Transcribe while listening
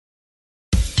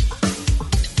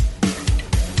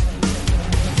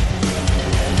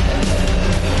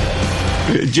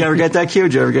Did you ever get that cue?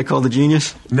 Did you ever get called a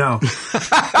genius? No.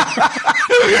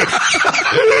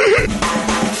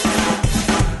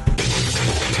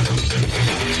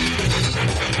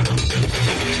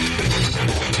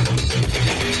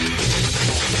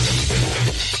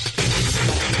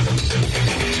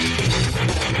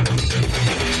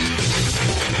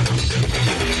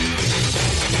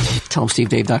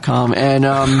 TellHimSteveDave.com. And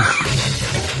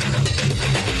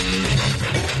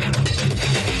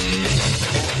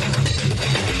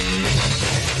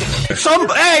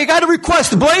hey, you got a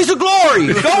request. The Blaze of Glory.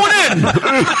 Going in.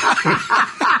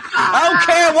 I don't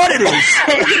care what it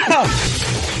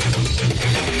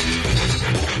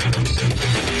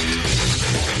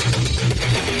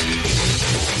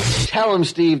is. Tell him,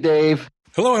 Steve Dave.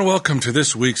 Hello and welcome to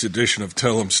this week's edition of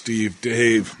Tell 'em Steve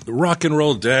Dave, the rock and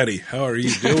roll daddy. How are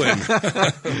you doing?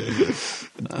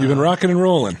 You've been rocking and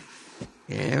rolling.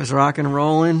 Yeah, it was rocking and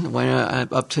rolling.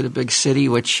 Went up to the big city,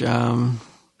 which I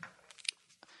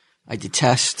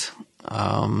detest.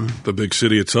 The big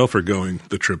city itself or going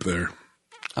the trip there?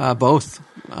 Both.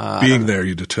 Being there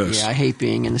you detest. Yeah, I hate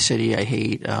being in the city. I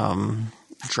hate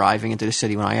driving into the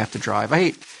city when I have to drive. I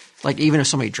hate... Like, even if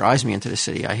somebody drives me into the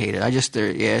city, I hate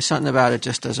it. Something about it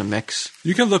just doesn't mix.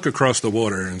 You can look across the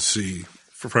water and see,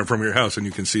 from your house, and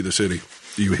you can see the city.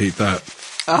 Do you hate that?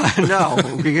 No,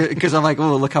 because I'm like,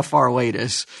 oh, look how far away it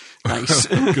is. Nice.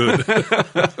 Good.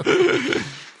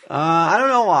 I don't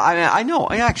know why. I know.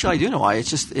 I do know why. It's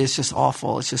just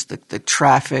awful. It's just the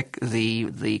traffic,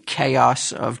 the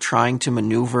chaos of trying to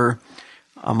maneuver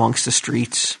amongst the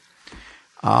streets.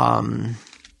 And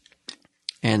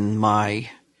my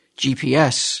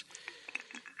GPS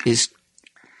is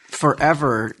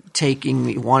forever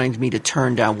wanting me to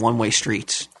turn down one-way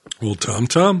streets. Well, Tom?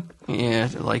 Yeah,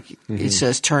 It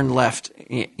says turn left,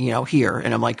 here.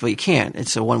 And I'm like, well, you can't.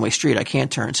 It's a one-way street. I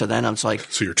can't turn. So then I'm like...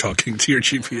 So you're talking to your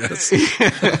GPS.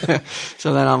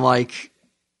 So then I'm like...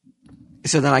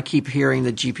 So then I keep hearing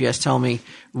the GPS tell me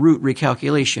route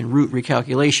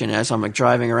recalculation as I'm like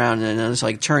driving around, and then it's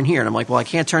like turn here. And I'm like, well, I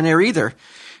can't turn there either.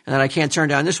 And then I can't turn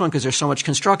down this one because there's so much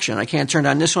construction. I can't turn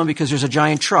down this one because there's a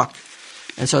giant truck.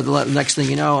 And so the next thing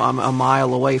you know, I'm a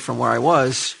mile away from where I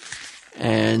was,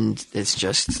 and it's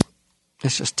just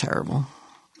terrible.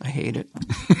 I hate it.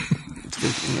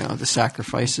 The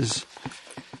sacrifices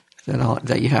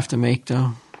that you have to make,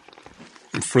 though.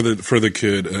 For the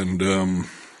kid, and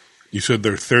you said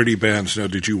there are 30 bands. Now,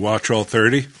 did you watch all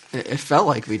 30? It felt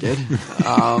like we did.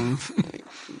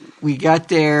 We got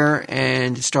there,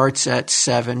 and it starts at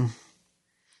 7.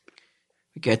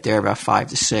 We get there about 5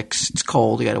 to 6. It's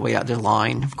cold. You got to wait out the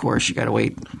line. Of course, you got to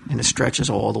wait, and it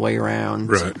stretches all the way around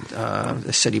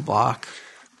the city block.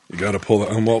 You got to pull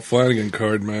the Walt Flanagan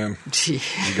card, man. You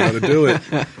got to do it.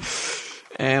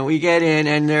 And we get in,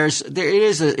 and it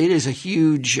is a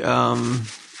huge I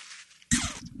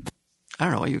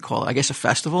don't know what you would call it. I guess a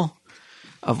festival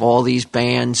of all these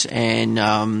bands, and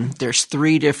there's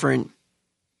 3 different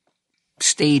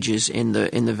stages in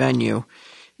the venue,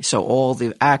 so all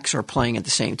the acts are playing at the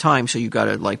same time. So you got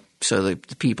to the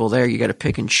people there, you got to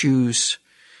pick and choose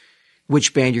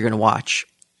which band you're going to watch.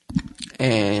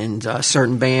 And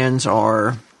certain bands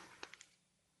are,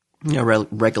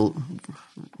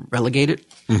 relegated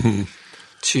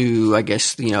to, I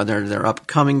guess, they're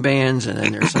upcoming bands, and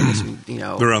then there's some,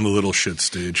 they're on the little shit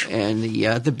stage. And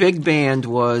the big band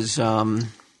was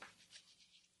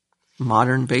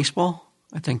Modern Baseball.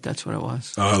 I think that's what it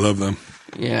was. Oh, I love them.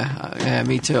 Yeah,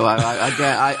 me too.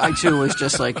 I too was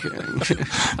just like,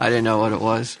 I didn't know what it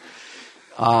was.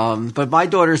 But my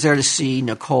daughter's there to see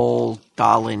Nicole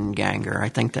Dollenganger. I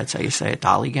think that's how you say it.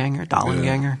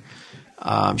 Dollenganger.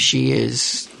 Yeah. She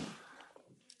is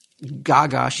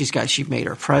gaga. She made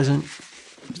her a present.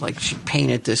 Like, she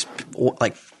painted this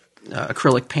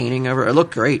acrylic painting of her. It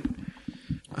looked great.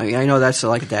 I know that's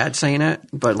like dad saying it,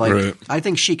 but right. I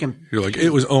think she can. You're like,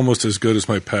 it was almost as good as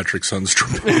my Patrick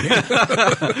Sundstrom painting.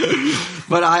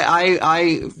 But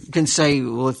I can say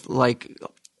with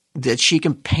that she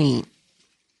can paint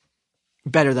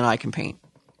better than I can paint.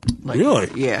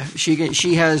 Really? Yeah,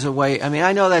 she has a way. I mean,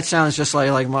 I know that sounds just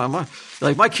like my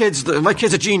kid's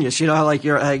a genius. No, I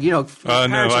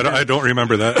don't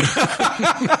remember that.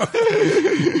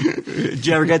 Did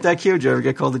you ever get that cue? Did you ever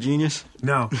get called a genius?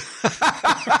 No.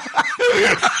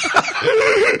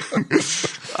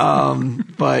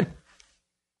 But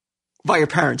by your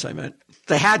parents, I meant.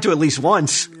 They had to at least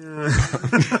once.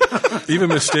 Even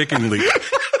mistakenly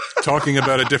talking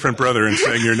about a different brother and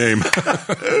saying your name.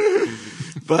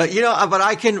 But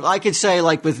I can say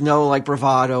with no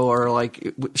bravado or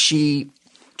she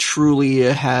truly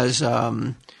has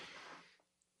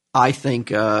I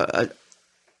think a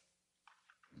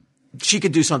she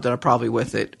could do something probably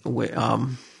with it with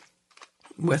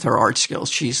her art skills.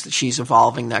 She's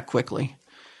evolving that quickly.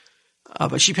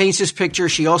 But she paints this picture.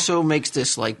 She also makes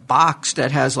this like box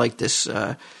that has like this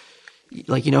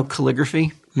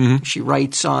calligraphy. Mm-hmm. She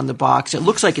writes on the box. It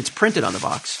looks like it's printed on the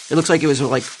box. It looks like it was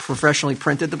like professionally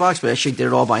printed, the box, but she did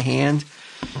it all by hand.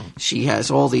 She has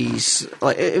all these.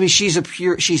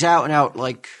 She's out and out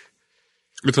like.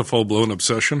 It's a full blown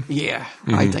obsession. Yeah,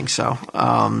 I think so.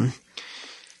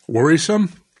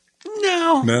 Worrisome?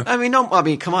 No. No. I mean,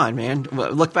 come on, man.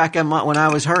 Look back at when I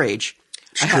was her age.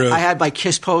 I had my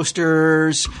Kiss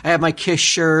posters. I had my Kiss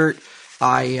shirt.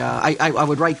 I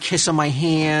would write Kiss on my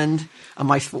hand, on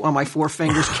my four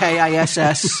fingers,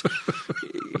 KISS.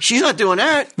 She's not doing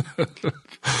that.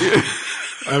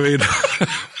 I mean,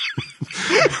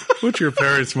 what your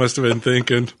parents must have been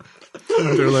thinking.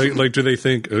 They're like, do they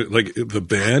think like the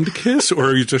band Kiss, or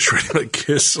are you just writing like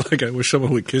Kiss? Like, I wish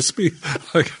someone would kiss me.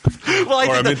 Like,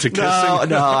 I'm into kissing.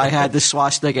 No, I had the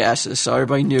swastika S's, so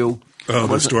everybody knew. Oh,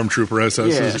 the Stormtrooper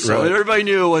SS's. Yeah, so right. Everybody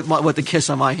knew what the kiss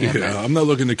on my hand meant. I'm not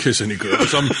looking to kiss any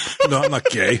girls. I'm not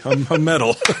gay. I'm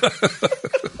metal.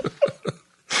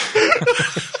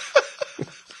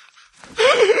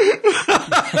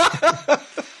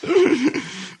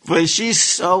 But she's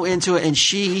so into it, and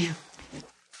she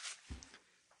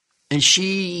I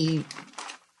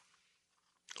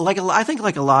think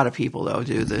like a lot of people though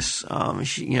do this.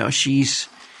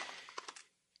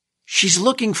 She's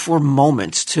looking for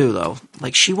moments too, though.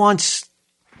 Like she wants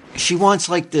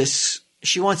like this.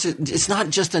 She wants it. It's not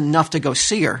just enough to go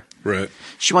see her. Right.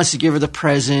 She wants to give her the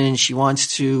present. She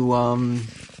wants to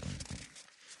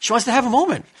have a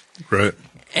moment. Right.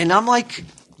 And I'm like,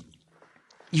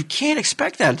 you can't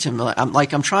expect that to me.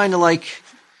 I'm trying to like.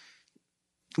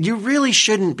 You really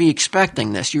shouldn't be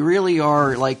expecting this. You really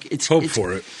are like hope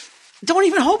for it. Don't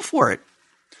even hope for it.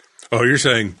 Oh, you're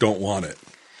saying don't want it.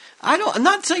 I'm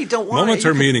not saying don't want Moments it.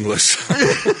 are meaningless.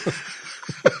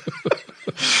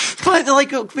 But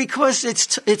like, because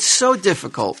it's so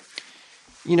difficult.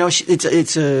 You know, like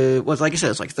I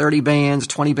said, it's like 30 bands,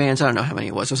 20 bands. I don't know how many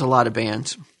it was. There's a lot of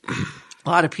bands, a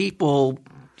lot of people.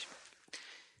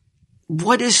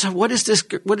 What is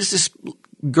this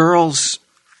girl's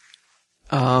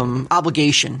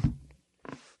obligation?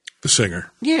 The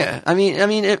singer. Yeah, I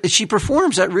mean, if she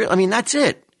performs that, that's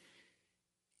it.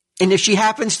 And if you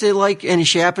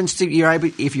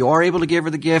are able to give her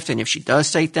the gift, and if she does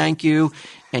say thank you,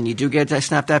 and you do get to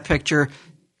snap that picture,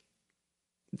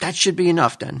 that should be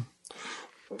enough then.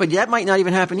 But that might not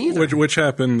even happen either. Which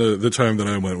happened the time that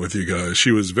I went with you guys. She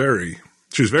was very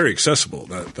accessible.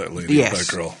 That lady, yes.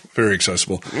 That girl, very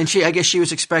accessible. And I guess she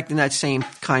was expecting that same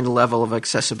kind of level of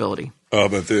accessibility. Oh,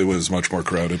 but it was much more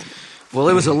crowded. Well,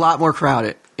 it was a lot more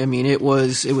crowded. I mean, it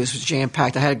was jam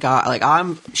packed. I had a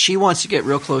guy she wants to get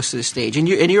real close to the stage, and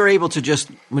you're able to just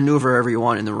maneuver wherever you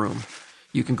want in the room.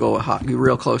 You can go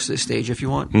real close to the stage if you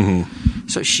want. Mm-hmm.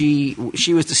 So she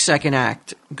was the second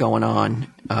act going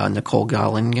on, Nicole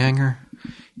Gallenganger,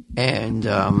 and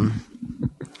so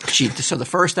the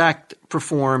first act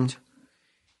performed,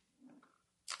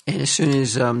 and as soon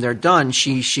as they're done,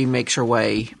 she makes her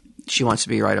way. She wants to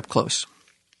be right up close,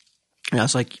 and I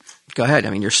was like, "Go ahead.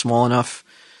 I mean, you're small enough.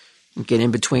 Get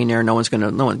in between there. No one.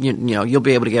 You'll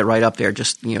be able to get right up there.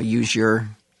 Just use your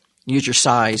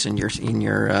size and your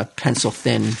pencil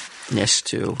thinness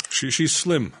to." She's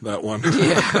slim, that one.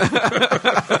 Yeah.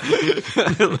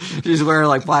 She's wearing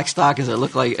like black stockings. It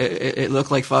looked like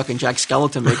fucking Jack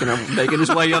Skellington making his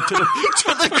way up to the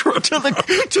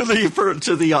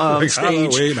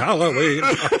stage. Halloween.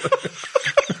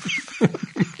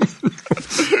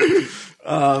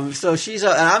 So she's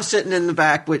and I'm sitting in the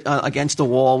back against the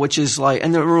wall, which is like,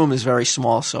 and the room is very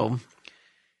small, so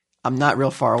I'm not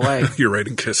real far away. You're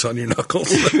writing Kiss on your knuckles.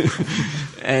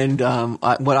 And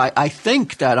I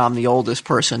think that I'm the oldest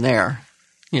person there.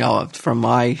 From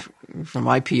my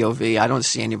POV, I don't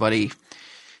see anybody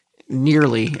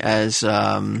nearly as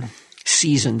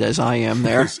seasoned as I am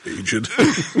there. He's aged.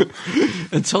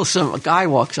 Until a guy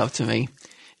walks up to me,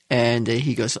 and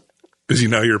he goes, "Is he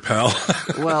now your pal?"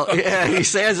 Well, yeah, he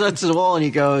stands up to the wall and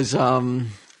he goes, "I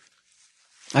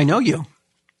know you."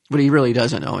 But he really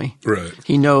doesn't know me. Right.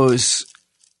 He knows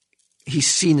he's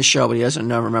seen the show, but he doesn't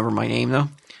remember my name though.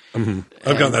 Mm-hmm.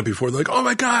 I've gotten that before. They're like, "Oh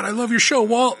my God, I love your show,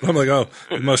 Walt." I'm like, "Oh,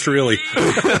 it must really."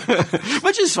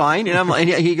 Which is fine. And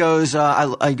he goes,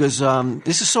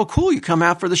 "This is so cool. You come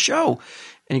out for the show."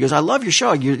 And he goes, "I love your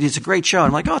show. It's a great show." And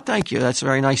I'm like, "Oh, thank you. That's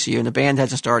very nice of you." And the band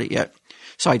hasn't started yet,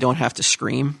 so I don't have to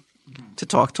scream to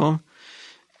talk to him.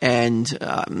 And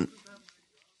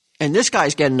this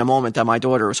guy's getting the moment that my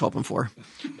daughter was hoping for.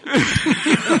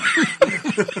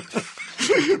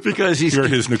 because you're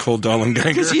his Nicole Dollanganger.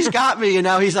 Because he's got me, and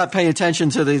now he's not paying attention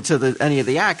to any of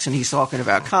the acts, and he's talking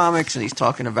about comics, and he's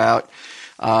talking about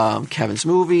Kevin's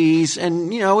movies, and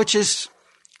which is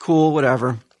cool,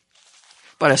 whatever.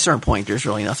 But at a certain point, there's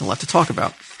really nothing left to talk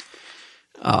about.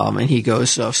 And he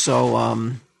goes, so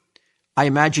I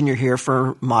imagine you're here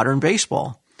for modern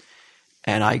baseball.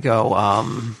 And I go,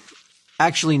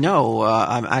 actually, no,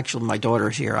 my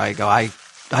daughter's here. I go,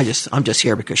 I'm just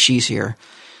here because she's here.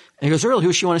 And he goes, really, who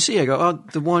does she want to see? I go, oh,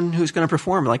 the one who's going to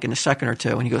perform like in a second or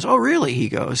two. And he goes, oh, really? He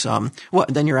goes,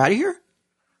 what, then you're out of here?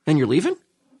 Then you're leaving?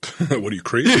 What, are you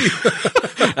crazy?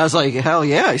 I was like, hell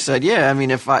yeah. I said, yeah. I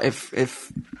mean,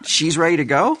 if she's ready to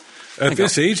go. At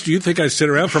this age, do you think I sit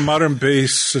around for modern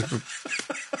baseball?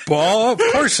 Of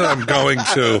course I'm going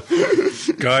to.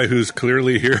 Guy who's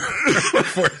clearly here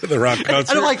for the rock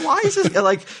concert. And I'm like, why is this?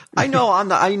 Like, I know I'm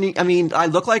not, I mean, I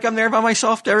look like I'm there by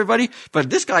myself to everybody, but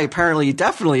this guy apparently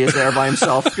definitely is there by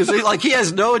himself because he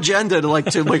has no agenda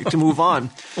to move on.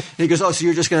 And he goes, oh, so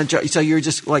you're just going to, so you're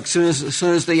just like, as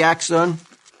soon as the act's done,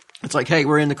 it's like, hey,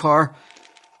 we're in the car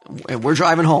and we're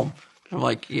driving home. I'm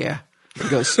like, yeah. He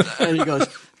goes,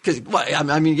 because,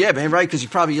 I mean, yeah, man, right? Because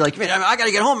you're probably like, man, I got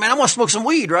to get home, man. I want to smoke some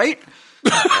weed, right?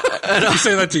 And you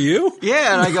say that to you?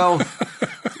 Yeah, and I go,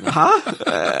 huh?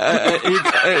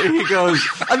 He goes,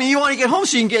 I mean, you want to get home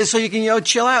so you can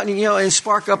chill out and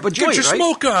spark up a joint, get your right?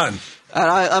 smoke on. And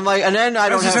I'm like, and then I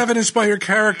don't have an inspired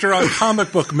character on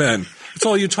Comic Book Men. That's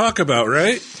all you talk about,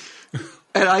 right?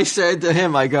 And I said to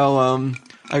him, I go,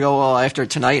 well, after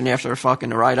tonight and after fucking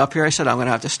the ride up here, I said, I'm going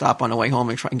to have to stop on the way home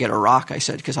and try and get a rock. I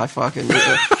said, because I fucking,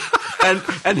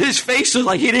 and his face was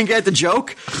like, he didn't get the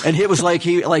joke. And it was like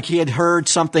he had heard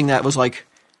something that was like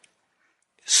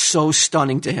so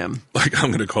stunning to him. Like,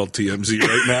 I'm going to call TMZ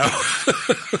right now.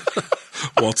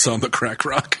 Waltz on the crack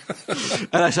rock.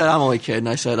 And I said, I'm only kidding.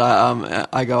 I said,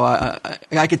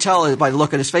 I could tell by the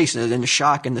look on his face and the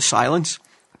shock and the silence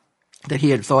that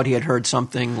he had thought he had heard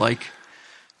something like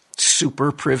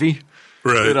super privy.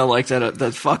 Right. Like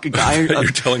that fucking guy. You're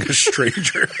telling a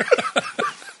stranger.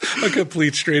 A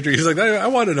complete stranger. He's like, I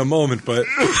wanted a moment, but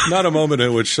not a moment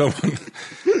in which someone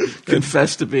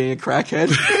confessed to being a crackhead.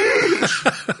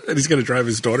 And he's going to drive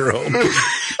his daughter home.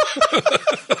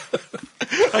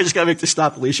 I just got to make this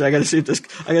stop, Alicia. I got to see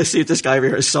if this guy over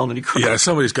here is selling any crack. Yeah,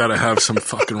 somebody's got to have some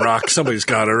fucking rock. Somebody's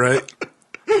got to, right?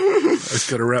 I just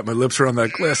got to wrap my lips around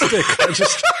that glass stick.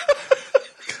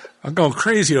 I'm going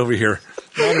crazy over here.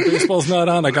 Modern baseball's not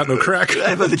on. I got no crack.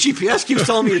 But the GPS keeps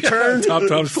telling me to turn. Top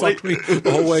fucked me the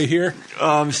whole way here.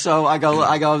 So I go,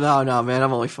 no, man,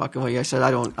 I'm only fucking with you. I said, I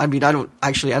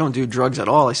don't do drugs at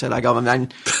all. I said,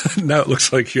 man. Now it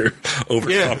looks like you're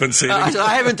overcompensating. Yeah.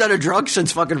 I haven't done a drug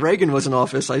since fucking Reagan was in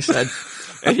office, I said.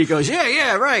 And he goes,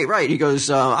 yeah, right. He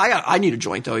goes, I need a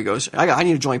joint though. He goes, I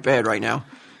need a joint bad right now.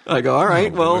 I go, all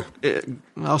right,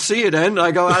 I'll see you then.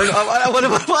 I go,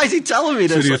 why is he telling me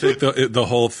this? So do you think the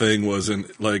whole thing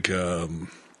wasn't like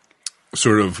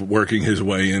sort of working his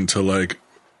way into like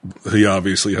he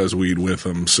obviously has weed with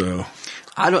him, so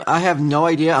I have no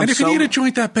idea. And if you need a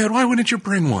joint that bad, why wouldn't you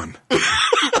bring one?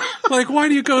 Like, why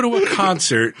do you go to a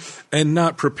concert and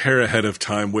not prepare ahead of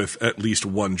time with at least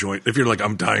one joint? If you're like,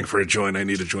 I'm dying for a joint, I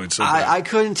need a joint so bad. I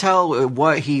couldn't tell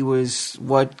what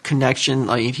connection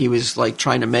like he was like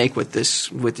trying to make with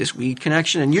this weed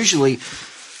connection. And usually,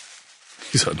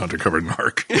 he's an undercover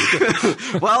narc.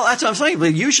 Well, that's what I'm saying.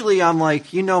 But usually, I'm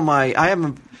like, I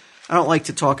don't like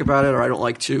to talk about it, or I don't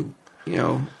like to,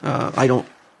 I don't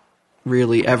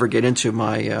really ever get into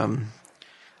my.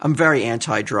 I'm very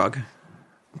anti-drug.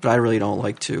 But I really don't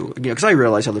like to, because I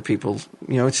realize other people,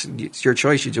 it's your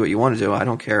choice. You do what you want to do. I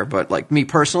don't care. But like me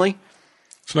personally,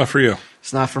 it's not for you.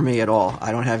 It's not for me at all.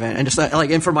 I don't have any, and it's not like,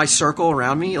 and for my circle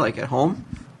around me, like at home,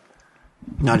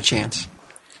 not a chance.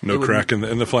 No crack in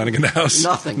the Flanagan house.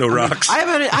 Nothing. No rocks. I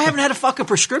haven't had a fucking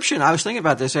prescription. I was thinking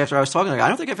about this after I was talking. I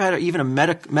don't think I've had even a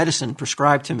medicine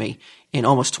prescribed to me in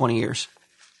almost 20 years.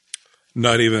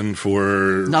 Not even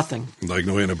for nothing, like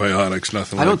no antibiotics,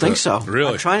 nothing. I don't think so.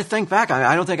 Really? I'm trying to think back.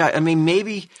 I don't think I mean,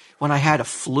 maybe when I had a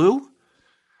flu,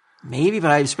 maybe,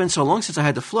 but it's been so long since I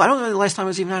had the flu. I don't know the last time I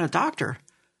was even at a doctor.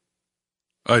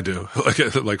 I do,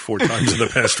 like 4 times in the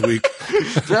past week.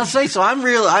 So I'll say so. I'm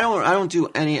real. I don't do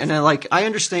any, and then like I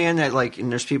understand that like, and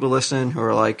there's people listening who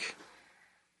are like.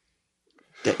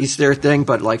 It's their thing,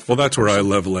 but like. Well, that's where I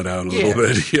level it out a little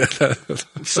bit. Yeah.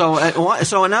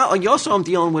 So now you also I'm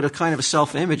dealing with a kind of a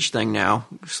self-image thing now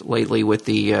lately with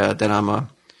the that I'm a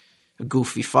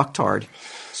goofy fucktard.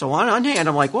 So on one hand,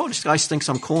 I'm like, whoa, this guy thinks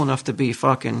I'm cool enough to be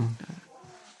fucking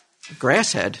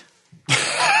Grasshead.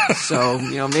 So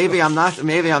maybe I'm not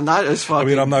as fucking. I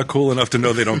mean, I'm not cool enough to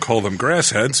know they don't call them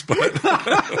grassheads, but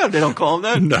They don't call him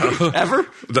that? No. Ever?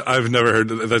 I've never heard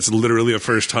that. That's literally the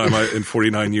first time in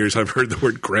 49 years I've heard the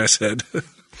word grasshead.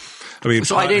 I mean,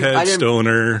 so pothead,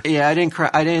 stoner. Yeah, I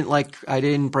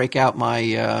didn't break out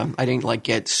my, I didn't like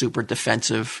get super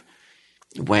defensive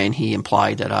when he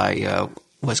implied that I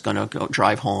was going to go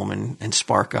drive home and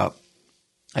spark up.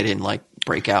 I didn't like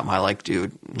break out my like,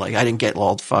 dude, like I didn't get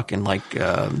all fucking like,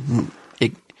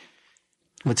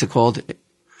 what's it called?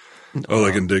 Oh,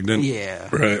 like indignant? Yeah.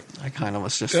 Right. I kind of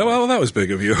was just. Yeah, well, that was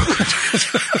big of you.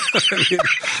 I mean,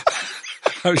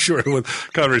 I'm sure the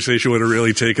conversation would have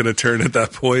really taken a turn at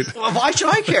that point. Well, why should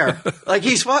I care? Like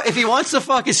if he wants to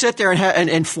fucking sit there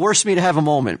and force me to have a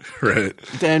moment, right?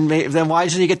 Then why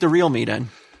doesn't he get the real me then?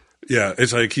 Yeah,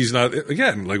 it's like he's not,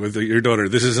 again, like with your daughter,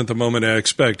 this isn't the moment I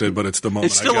expected, but it's the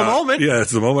moment It's still a moment. Yeah,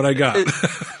 it's the moment I got.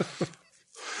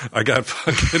 I got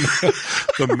fucking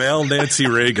the male Nancy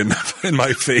Reagan in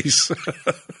my face.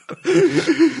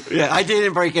 Yeah, I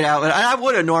didn't break it out. I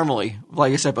would have normally,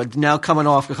 like I said, but now coming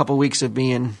off a couple of weeks of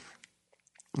being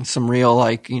some real,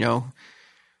 like,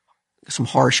 some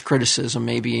harsh criticism,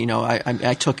 maybe,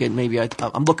 I took it, maybe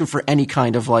I'm looking for any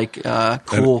kind of like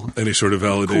cool. Any sort of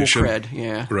validation. Cool cred,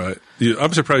 yeah. Right.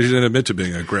 I'm surprised you didn't admit to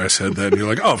being a grasshead then. You're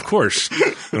like, oh, of course.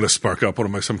 I'm going to spark up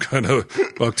some kind of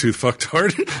bucktooth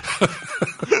fucktard.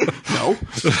 No.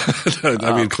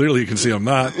 I mean, clearly you can see I'm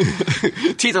not.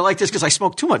 Teeth are like this because I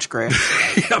smoke too much grass.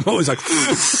 Yeah, I'm always like,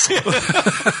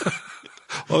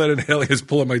 all that inhaling is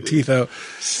pulling my teeth out.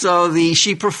 So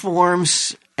she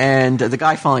performs, and the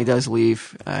guy finally does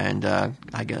leave, and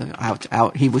I go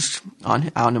out. He was on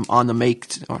the make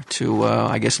to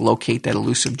I guess locate that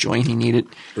elusive joint he needed.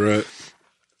 Right.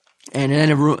 And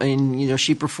then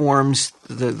she performs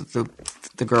the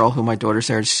girl who my daughter's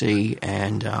there to see,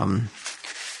 and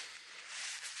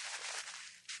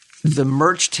the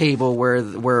merch table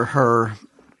where her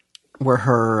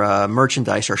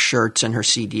merchandise, her shirts and her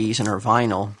CDs and her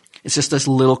vinyl. It's just this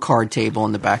little card table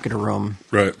in the back of the room.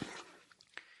 Right.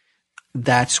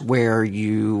 That's where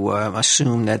you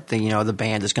assume that the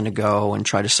band is going to go and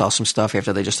try to sell some stuff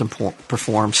after they just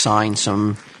perform, sign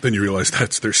some. Then you realize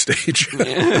that's their stage.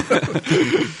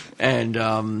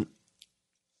 And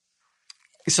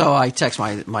so I text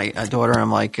my daughter.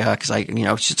 I'm like,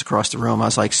 because she's across the room. I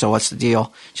was like, so what's the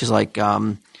deal? She's like,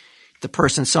 the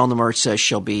person selling the merch says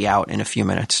she'll be out in a few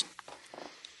minutes.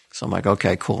 So I'm like,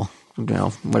 okay, cool.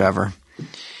 Whatever.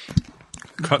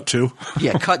 Cut to.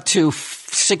 Yeah, cut to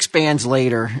 6 bands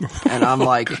later. And I'm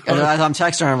like, I'm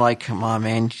texting her. I'm like, come on,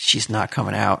 man, she's not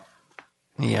coming out.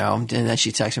 And then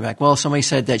she texts me back, well, somebody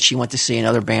said that she went to see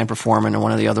another band performing in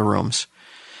one of the other rooms.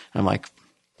 And I'm like,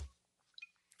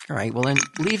 all right, well, then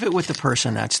leave it with the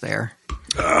person that's there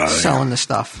selling the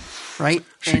stuff, right?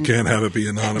 She can't have it be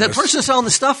anonymous. The person selling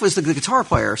the stuff was the guitar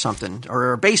player or something,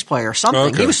 or a bass player or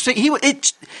something. Okay.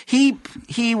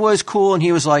 He was cool, and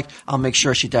he was like, I'll make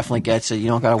sure she definitely gets it. You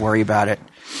don't got to worry about it.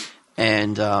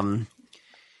 And I'm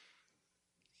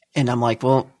like,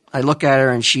 well, I look at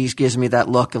her, and she gives me that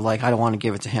look of like, I don't want to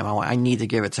give it to him. I need to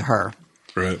give it to her.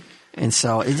 Right. And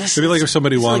so it'd be like if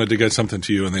somebody wanted to get something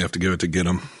to you, and they have to give it to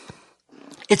Ginnam.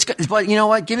 But you know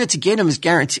what? Giving it to Ginnam is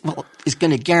guarantee. Well, is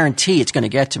going to guarantee it's going to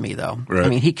get to me, though. Right. I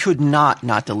mean, he could not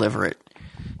deliver it.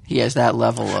 He has that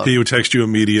level of. He would text you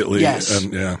immediately. Yes.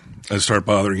 And start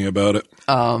bothering you about it.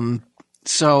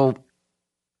 So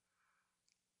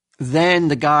then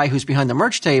the guy who's behind the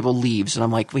merch table leaves, and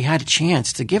I'm like, we had a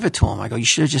chance to give it to him. I go, you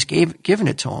should have just given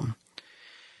it to him.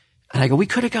 And I go, we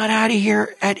could have got out of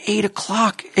here at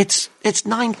 8:00. It's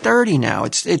 9:30 now.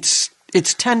 It's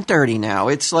 10:30 now.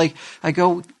 It's like, I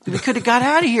go, we could have got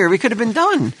out of here. We could have been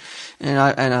done. And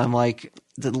I'm like,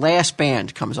 the last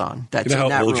band comes on. That's you know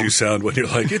how old room. You sound when you're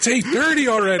like, it's 8:30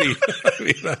 already. I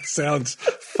mean, that sounds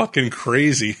fucking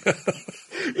crazy.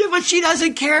 Yeah, but she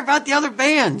doesn't care about the other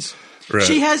bands. Right.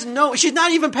 She's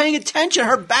not even paying attention.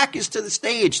 Her back is to the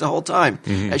stage the whole time.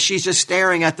 Mm-hmm. As she's just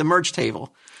staring at the merch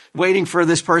table, waiting for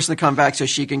this person to come back so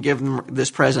she can give them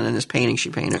this present and this painting she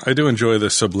painted. I do enjoy the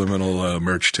subliminal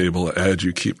merch table ad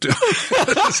you keep doing.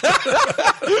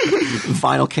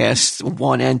 Final Cast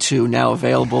 1 and 2 now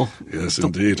available. Yes,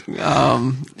 indeed.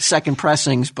 Second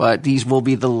pressings, but these will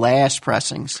be the last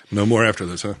pressings. No more after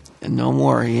this, huh? And no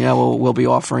more. We'll be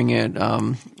offering it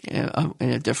in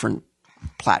a different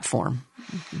platform.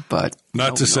 But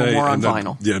not to say no more on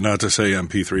vinyl. Yeah, not to say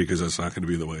MP3 because that's not going to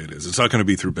be the way it is. It's not going to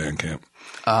be through Bandcamp.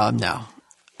 No.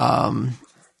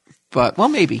 But, well,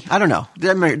 maybe. I don't know.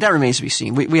 That remains to be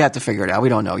seen. We have to figure it out. We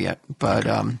don't know yet. But,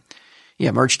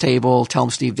 merch table,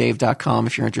 tellhemstevedave.com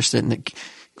if you're interested in it.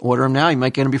 Order them now. You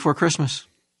might get them before Christmas.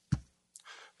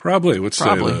 Probably. What's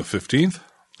today, the 15th?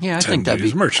 Yeah, I 10 think that'd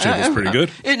days. be Merch table's pretty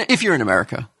good. And if you're in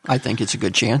America, I think it's a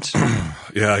good chance.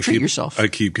 Yeah, Treat yourself. I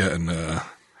keep getting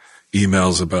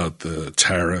emails about the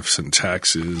tariffs and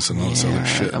taxes and all this other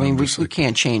shit. I mean, we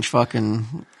can't change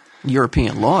fucking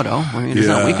European law, though. I mean, there's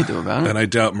nothing we could do about it. And I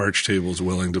doubt Merch Table's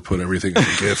willing to put everything in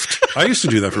a gift. I used to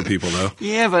do that for people, though.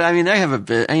 Yeah, but I mean, they have a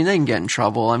bit. I mean, they can get in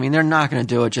trouble. I mean, they're not going to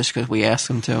do it just because we ask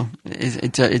them to.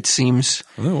 It seems.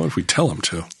 Well, what if we tell them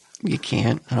to? You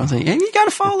can't. I don't think. You got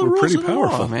to follow the rules of the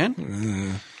law,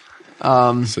 man.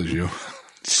 Says you.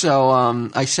 So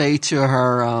I say to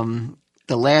her,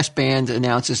 the last band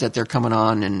announces that they're coming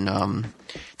on, and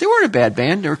they weren't a bad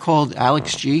band. They were called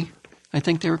Alex G, I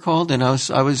think they were called, and I was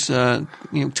kind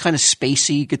of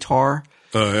spacey guitar.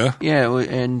 Oh yeah, yeah,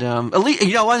 and at least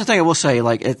one thing I will say,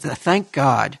 like, thank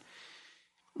God,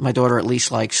 my daughter at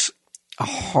least likes a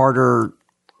harder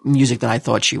music than I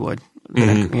thought she would,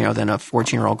 than a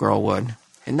 14-year-old girl would.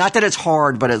 And not that it's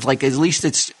hard, but it's like at least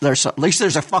there's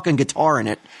a fucking guitar in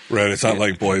it. Right, it's not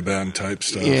like boy band type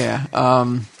stuff. Yeah.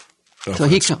 So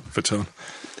Fatone.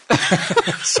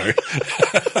 Sorry.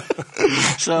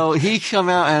 So he come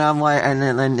out, and I'm like,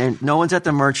 and no one's at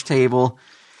the merch table.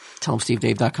 Tell him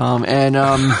stevedave.com.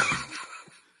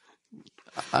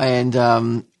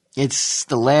 And it's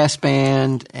the last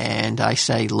band, and I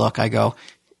say, look, I go,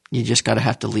 you just got to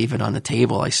have to leave it on the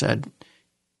table. I said.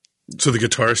 So the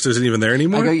guitarist isn't even there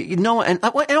anymore? I go, and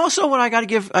also what I got to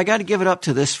give it up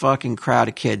to this fucking crowd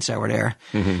of kids that were there.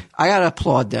 Mm-hmm. I got to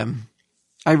applaud them.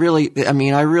 I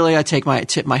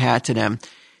tip my hat to them.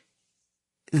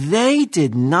 They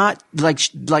did not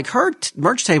like her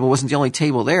merch table wasn't the only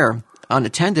table there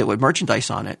unattended with merchandise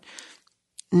on it.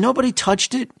 Nobody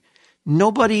touched it.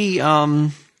 Nobody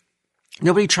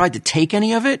tried to take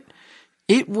any of it.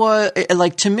 It was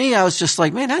like, to me, I was just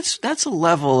like, man, that's a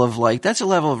level of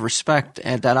respect,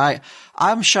 and that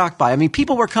I'm shocked by. I mean,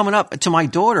 people were coming up to my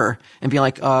daughter and being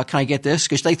like, can I get this?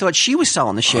 Because they thought she was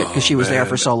selling the shit because she was there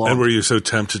for so long. And were you so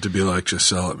tempted to be like, just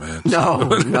sell it, man? No,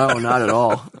 not at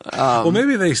all. Well,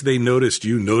 maybe they noticed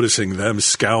you noticing them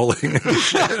scowling.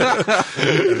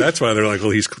 And that's why they're like, well,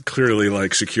 he's clearly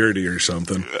like security or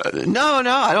something. No,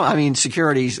 I don't. I mean,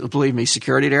 believe me,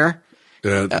 security there.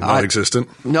 Non-existent?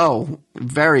 No.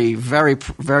 Very, very,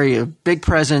 very big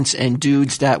presence, and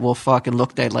dudes that will fucking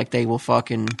look like they will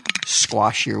fucking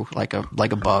squash you like a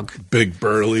bug. Big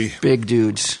burly. Big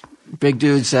dudes. Big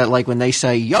dudes that, like, when they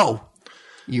say, yo,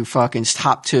 you fucking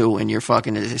stop too, and you're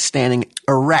fucking standing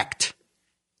erect.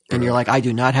 And you're like, I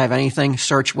do not have anything.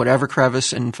 Search whatever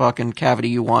crevice and fucking cavity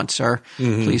you want, sir.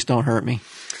 Mm-hmm. Please don't hurt me.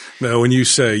 Now, when you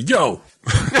say, yo,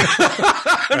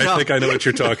 I think I know what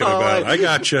you're talking about. I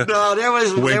got you. No,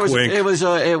 wink. It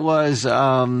was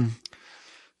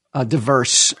a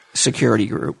diverse security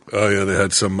group. Oh yeah, they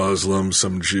had some Muslims,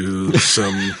 some Jews,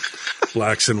 some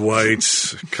blacks and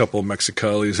whites, a couple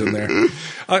Mexicalis in there.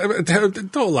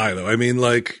 Don't lie though. I mean,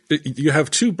 like, you have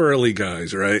two burly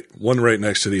guys, right? One right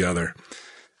next to the other.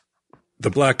 The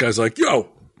black guy's like, yo,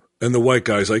 and the white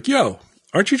guy's like, yo,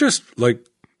 don't you just look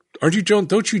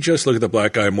at the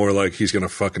black guy more like he's going to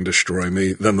fucking destroy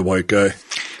me than the white guy?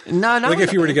 No. Like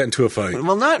if you were to get into a fight.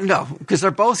 Well, no, because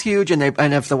they're boboth huge, and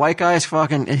if the white guy is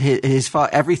fucking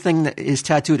everything that is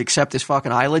tattooed except his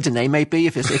fucking eyelids, and they may be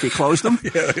if he closed them.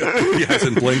 Yeah, he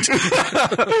hasn't blinked.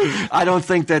 I don't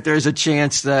think that there's a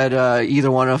chance that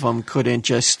either one of them couldn't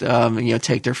just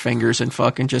take their fingers and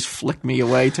fucking just flick me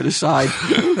away to the side.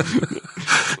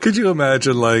 Could you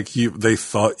imagine, like, they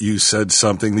thought you said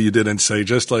something that you didn't say,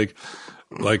 just like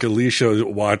Alicia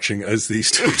watching as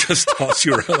these two just toss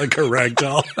you around like a rag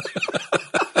doll?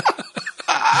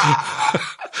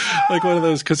 Like one of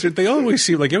those, because they always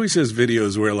seem like, you always see those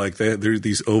videos where like they're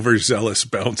these overzealous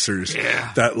bouncers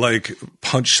that like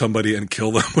punch somebody and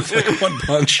kill them with like one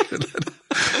punch.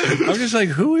 I'm just like,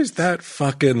 who is that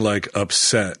fucking like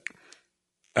upset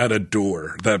at a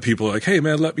door that people are like, hey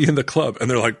man, let me in the club,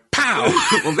 and they're like, pow.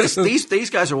 Well, these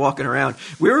guys are walking around.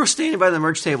 We were standing by the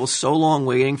merch table so long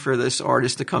waiting for this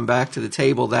artist to come back to the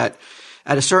table that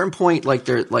at a certain point, like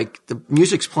the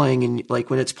music's playing, and like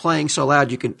when it's playing so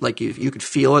loud, you could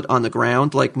feel it on the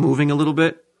ground, like moving a little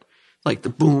bit, like the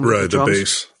boom, right, of the drums. The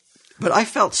bass. But I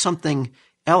felt something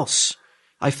else.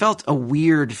 I felt a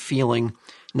weird feeling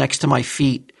next to my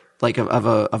feet, like a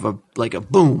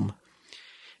boom.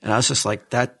 And I was just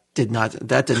like, that did not.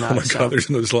 That did not. Oh my God! There's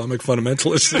no Islamic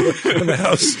fundamentalists in the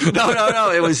house.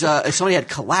 No. It was somebody had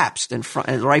collapsed in front,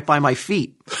 right by my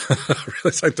feet.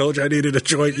 I told you I needed a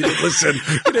joint. You didn't listen.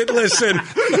 You didn't listen.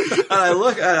 And I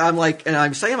look, and I'm like, and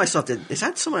I'm saying to myself, is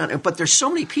that someone? But there's so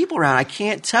many people around, I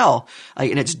can't tell.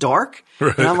 And it's dark,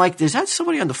 right. And I'm like, is that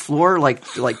somebody on the floor, like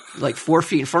 4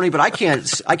 feet in front of me? But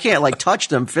I can't like touch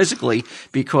them physically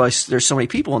because there's so many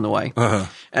people in the way. Uh-huh.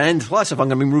 And plus, if I'm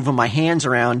going to be moving my hands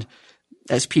around.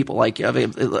 As people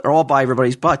they're all by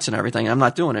everybody's butts and everything. I'm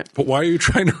not doing it. But why are you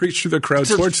trying to reach through the crowd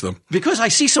towards them? Because I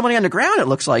see somebody on the ground, it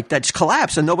looks like, that's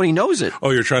collapsed and nobody knows it.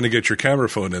 Oh, you're trying to get your camera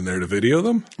phone in there to video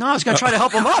them? No, I was going to try to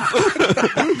help them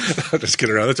up. Just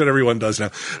kidding around. That's what everyone does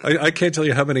now. I can't tell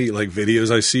you how many like videos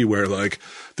I see where like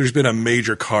there's been a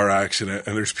major car accident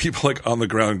and there's people like on the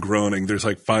ground groaning. There's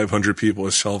like 500 people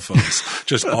with cell phones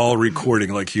just all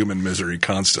recording like human misery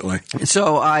constantly.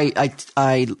 So I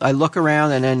look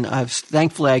around and then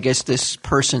thankfully I guess this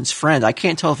person's friend, I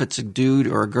can't tell if it's a dude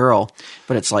or a girl,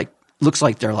 but it's like, looks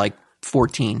like they're like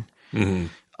 14,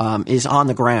 is on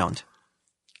the ground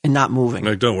and not moving.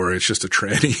 Like, don't worry, it's just a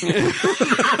tranny.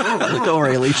 Don't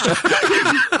worry, Alicia.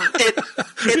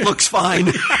 It looks fine.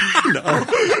 No,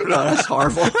 that's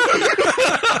horrible.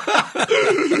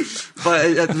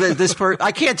 But this person,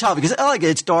 I can't tell because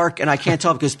it's dark, and I can't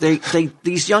tell because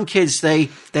these young kids they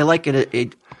like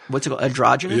it. What's it called?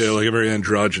 Androgynous? Yeah, like a very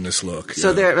androgynous look.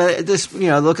 So they're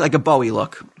look like a Bowie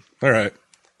look. All right.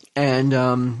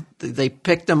 And they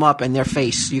picked them up, and their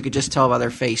face, you could just tell by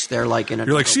their face, they're like in a.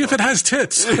 You're like, see if it has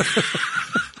tits.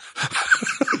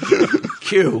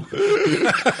 Q.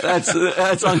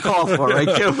 That's uncalled for, right,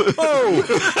 Q? Oh!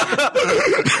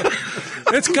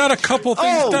 It's got a couple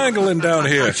things dangling down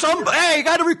here. Hey,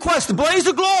 got a request. The Blaze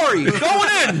of Glory. Going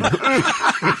in.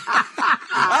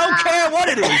 I don't care what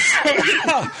it is.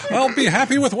 I'll be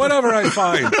happy with whatever I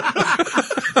find.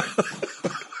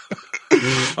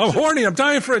 I'm horny. I'm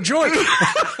dying for a joint.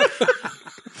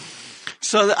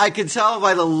 So I can tell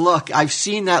by the look. I've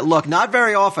seen that look. Not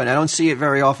very often. I don't see it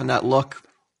very often, that look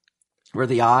where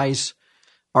the eyes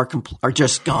are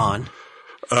just gone.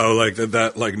 Oh, like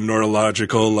that like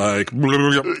neurological, like.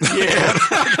 Yeah.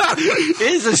 It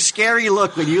is a scary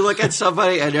look when you look at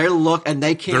somebody and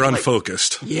they can't. They're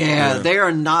unfocused. Yeah, they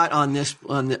are not on this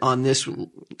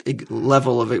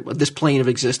level of it, this plane of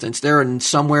existence. They're in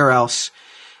somewhere else,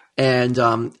 and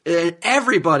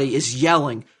everybody is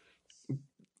yelling.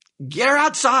 Get her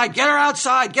outside, get her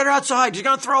outside, get her outside. She's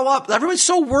going to throw up. Everyone's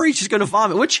so worried she's going to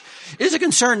vomit, which is a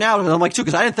concern now. I'm like, too,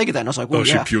 because I didn't think of that. And I was like, well,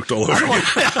 she puked all over you.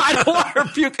 I don't want her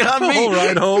puking on me. All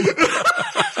right, home.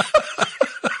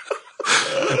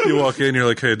 You walk in, you're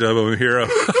like, hey, Deb, I'm a hero.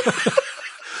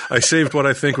 I saved what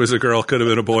I think was a girl. Could have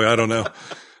been a boy. I don't know.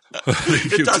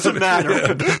 It doesn't matter.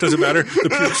 Yeah, it doesn't matter. The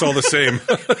puke's all the same.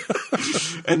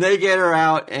 And they get her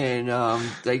out and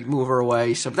they move her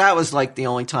away. So that was like the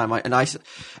only time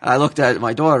I looked at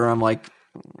my daughter. I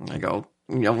go,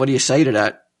 what do you say to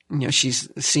that? She's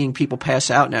seeing people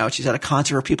pass out now. She's at a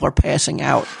concert where people are passing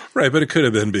out. Right, but it could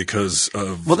have been because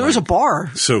of there was a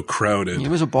bar. So crowded. There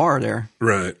was a bar there.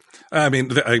 Right. I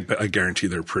mean, I guarantee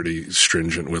they're pretty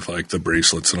stringent with like the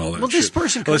bracelets and all that. Well, this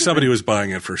person unless somebody was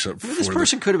buying it for some. This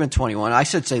person could have been 21. I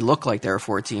said they look like they're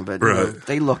 14, but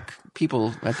they look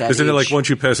people at that. Isn't age. it like once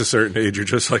you pass a certain age, you're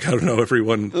just like, I don't know,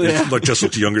 everyone just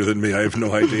looks younger than me. I have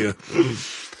no idea.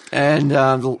 And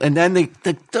then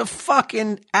the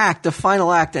fucking act, the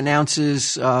final act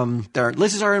announces this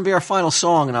is going to be our final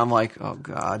song, and I'm like, oh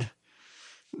God,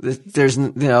 there's I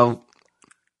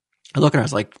look at her, I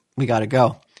was like, we got to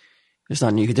go. There's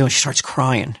nothing you can do. And she starts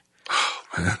crying. Oh,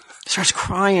 man. Starts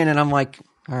crying, and I'm like,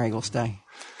 all right, we'll stay.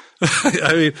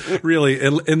 I mean, really,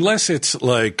 unless it's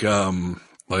like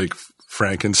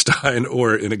Frankenstein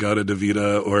or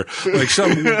Inagata-Davida or like some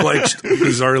like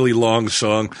bizarrely long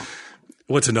song.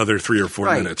 What's another 3 or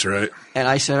 4 minutes, right? And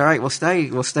I said, all right, we'll stay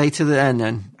to the end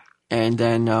then. And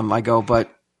then I go, but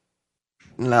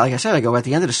like I said, at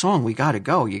the end of the song, we got to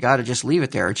go. You got to just leave it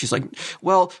there. And she's like,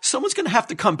 well, someone's going to have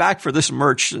to come back for this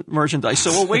merchandise. So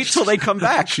we'll wait till they come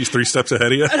back. She's 3 steps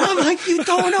ahead of you. And I'm like, you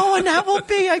don't know when that will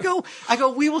be. I go,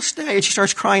 we will stay. And she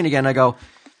starts crying again. I go,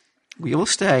 we will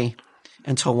stay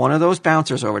until one of those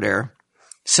bouncers over there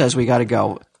says we got to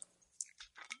go.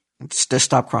 Just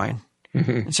stop crying.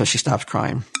 Mm-hmm. And so she stops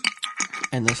crying.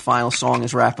 And the final song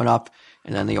is wrapping up.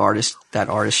 And then that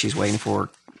artist she's waiting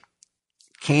for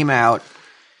came out.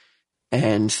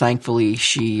 And thankfully,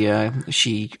 she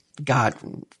got,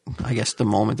 I guess, the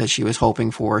moment that she was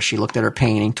hoping for. She looked at her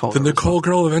painting, told The her. Nicole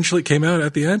girl eventually came out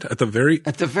at the end? At the very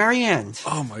end.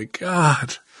 Oh, my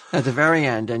God. At the very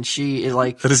end. And she,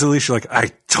 like... That is Alicia like,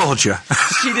 I told you.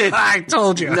 She did. I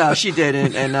told you. No, she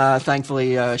didn't. And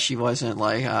thankfully, she wasn't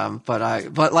like...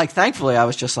 But thankfully, I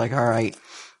was just like, all right.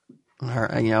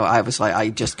 I was like, I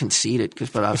just conceded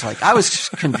but I was like, I was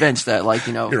convinced that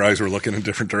your eyes were looking in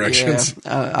different directions.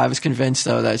 Yeah, I was convinced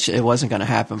though that it wasn't going to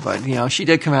happen, but she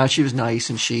did come out. She was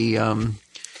nice, and she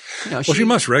she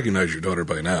must recognize your daughter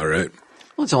by now, right?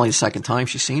 Well, it's only the second time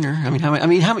she's seen her. I mean,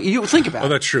 how many you think about it. Oh,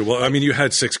 that's true. Well, I mean, you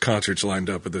had 6 concerts lined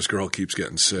up, but this girl keeps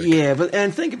getting sick. Yeah,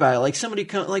 and think about it. Like somebody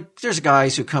there's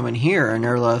guys who come in here and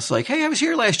they're less like, hey, I was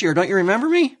here last year. Don't you remember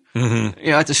me? Mm-hmm.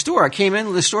 At the store. I came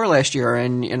into the store last year,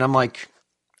 and I'm like,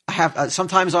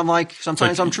 sometimes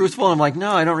I'm truthful, and I'm like, no,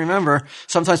 I don't remember.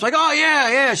 Sometimes I'm like, oh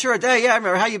yeah, sure, I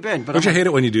remember. How you been? But don't you hate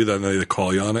it when you do that and they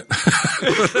call you on it?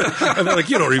 And they're like,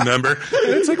 you don't remember.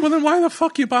 And it's like, well, then why the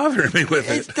fuck you bothering me with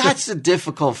it? That's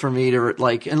difficult for me to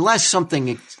unless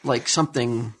something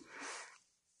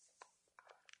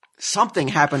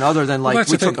happened other than we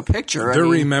took a picture. They're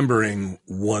remembering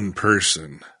one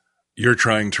person. You're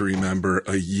trying to remember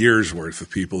a year's worth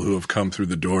of people who have come through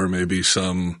the door. Maybe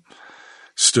some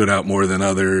stood out more than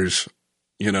others,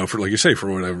 for like you say,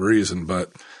 for whatever reason.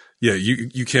 But yeah,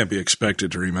 you can't be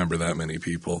expected to remember that many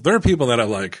people. There are people that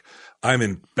I'm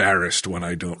embarrassed when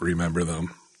I don't remember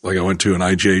them. Like I went to an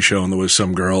IJ show and there was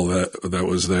some girl that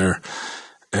was there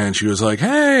and she was like,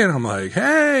 hey, and I'm like,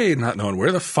 hey, not knowing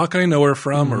where the fuck I know her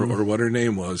from or what her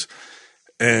name was.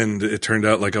 And it turned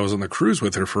out like I was on the cruise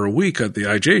with her for a week at the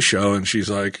IJ show, and she's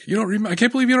like, I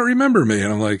can't believe you don't remember me.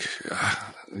 And I'm like,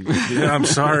 yeah, I'm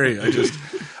sorry.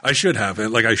 I should have it.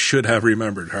 Like I should have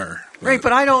remembered her. Right,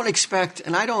 but I don't expect,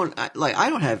 and I don't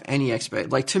have any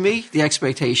to me, the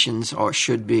expectations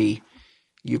should be,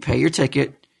 you pay your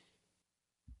ticket,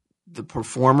 the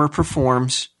performer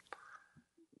performs,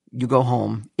 you go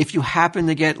home. If you happen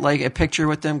to get a picture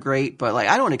with them, great. But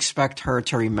I don't expect her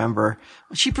to remember.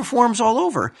 She performs all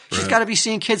over. She's got to be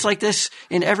seeing kids like this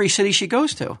in every city she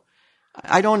goes to.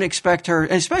 I don't expect her,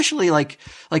 especially like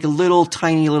a little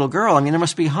tiny little girl. I mean, there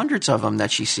must be hundreds of them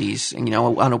that she sees, during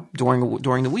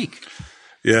the week.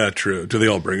 Yeah, true. Do they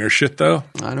all bring her shit though?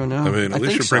 I don't know. I mean,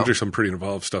 Alicia brings her some pretty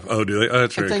involved stuff. Oh, do they? Oh,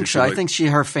 that's right. I think so. I think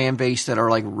her fan base that are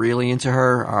really into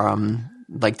her.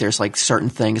 There's certain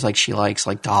things she likes,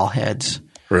 like doll heads,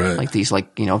 right? Like these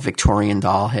Victorian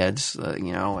doll heads, but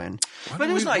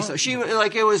it was nice though. She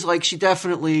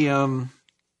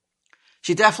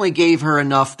she definitely gave her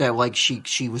enough that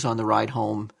she was on the ride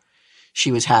home.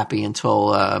 She was happy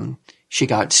until she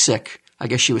got sick. I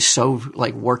guess she was so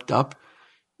worked up.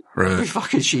 Right.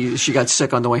 Fucking she got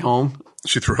sick on the way home.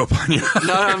 She threw up on you.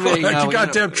 Not on me. No, you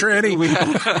goddamn tranny.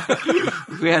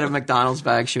 We had a McDonald's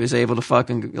bag. She was able to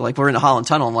fucking we're in the Holland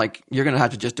Tunnel. I'm like, you're gonna have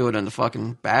to just do it in the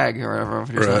fucking bag or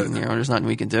whatever. There's nothing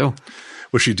we can do.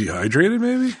 Was she dehydrated?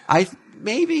 Maybe. I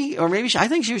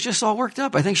think she was just all worked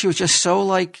up. I think she was just so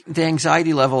the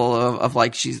anxiety level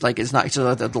of she's it's not,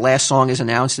 so the last song is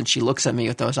announced and she looks at me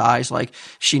with those eyes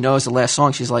she knows the last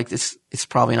song. She's like, it's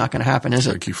probably not going to happen, is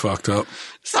it? Like you fucked up.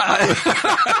 It's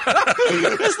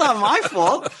not my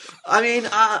fault. I mean,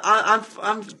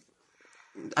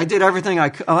 I did everything I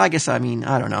could. Oh, I guess, I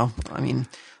don't know.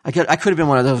 I could have been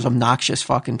one of those obnoxious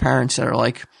fucking parents that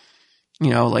are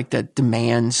that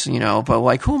demands,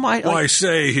 but who am I? Why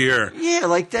say here?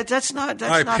 Yeah, that's not.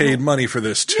 I paid money for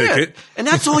this ticket, yeah. And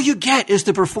that's all you get is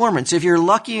the performance. If you're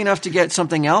lucky enough to get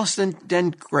something else,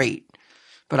 then great.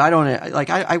 But I don't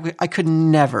I could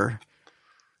never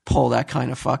pull that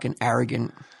kind of fucking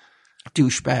arrogant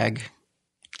douchebag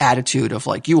attitude of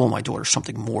you owe my daughter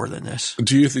something more than this.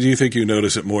 Do you think you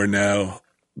notice it more now,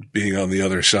 being on the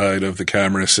other side of the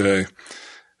camera, say,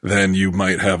 than you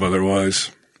might have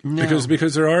otherwise? No.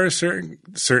 Because there are a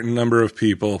certain number of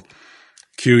people,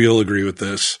 Q, you'll agree with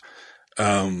this,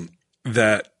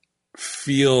 that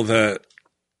feel that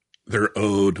they're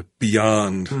owed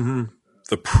beyond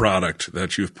the product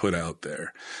that you've put out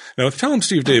there. Now, with Tell 'em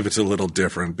Steve Dave, it's a little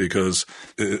different because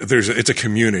it's a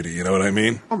community. You know what I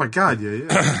mean? Oh my God,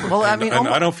 yeah. Well,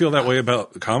 I don't feel that way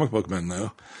about comic book men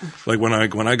though. When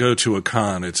I go to a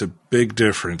con, it's a big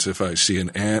difference if I see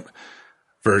an ant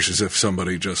versus if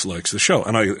somebody just likes the show.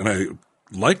 And I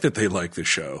like that they like the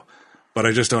show, but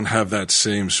I just don't have that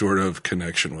same sort of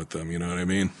connection with them. You know what I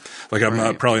mean?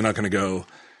 I'm probably not going to go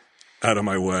out of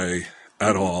my way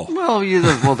at all. Well,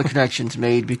 the connection's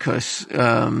made because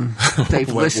they've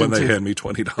listened when they to... hand me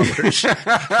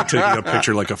 $20 taking a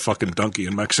picture like a fucking donkey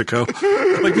in Mexico.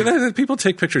 People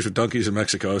take pictures of donkeys in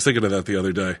Mexico. I was thinking of that the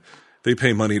other day. They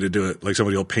pay money to do it.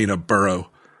 Somebody will paint a burro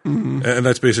And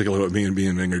that's basically what me and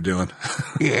Ming are doing.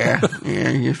 Yeah,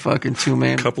 you're fucking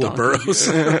two-man. Couple of burros.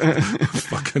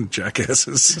 Fucking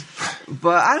jackasses.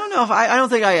 But I don't know if I don't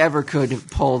think I ever could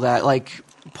pull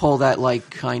that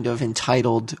kind of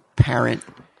entitled parent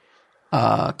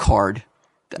card.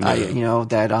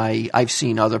 I've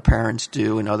seen other parents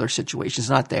do in other situations.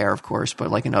 Not there, of course, but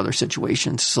like in other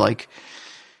situations, like,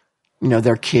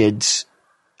 their kids'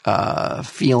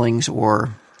 feelings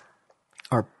or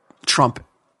trump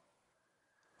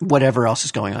whatever else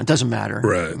is going on. It doesn't matter,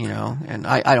 right? And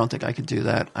I don't think I could do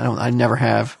that. I never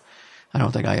have. I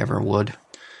don't think I ever would.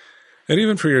 And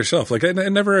even for yourself, like it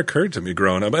never occurred to me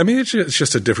growing up. I mean, it's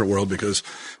just a different world because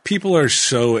people are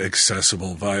so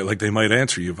accessible via, like they might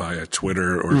answer you via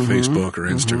Twitter or Facebook or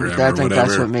Instagram or whatever. I think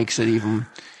that's what makes it even,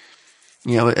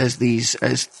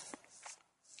 as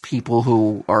people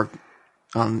who are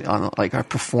on like our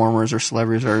performers or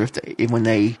celebrities, or when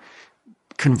they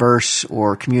converse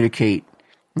or communicate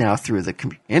now through the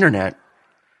internet,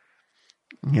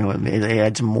 it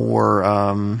adds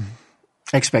more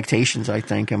expectations, I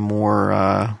think, and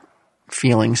more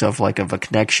feelings of a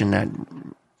connection that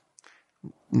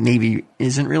maybe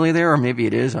isn't really there, or maybe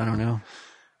it is. I don't know.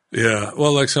 Yeah,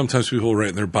 well, like sometimes people write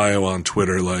in their bio on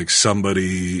Twitter, like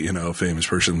somebody, a famous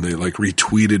person, they like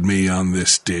retweeted me on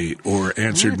this date or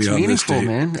answered me on this date.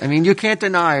 Man. I mean, you can't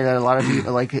deny that a lot of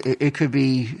people, like, it could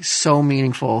be so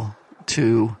meaningful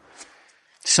to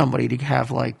somebody to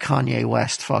have like Kanye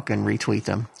West fucking retweet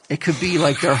them. It could be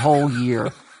like their whole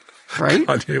year. Right?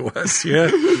 Kanye West, yeah.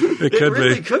 It could be.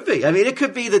 It could be. I mean, it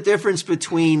could be the difference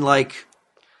between like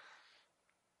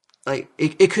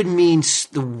it could mean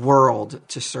the world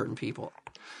to certain people.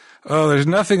 Oh, there's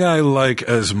nothing I like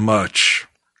as much,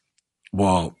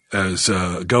 as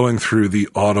going through the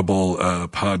Audible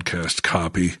podcast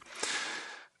copy.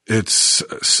 It's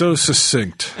so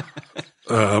succinct.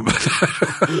 I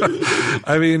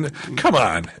mean, come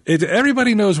on.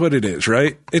 Everybody knows what it is,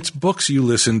 right? It's books you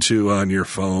listen to on your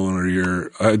phone or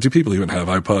your do people even have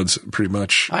iPods pretty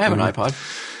much? I have an iPod.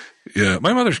 Yeah.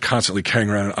 My mother's constantly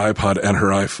carrying around an iPod and her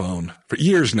iPhone for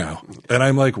years now. And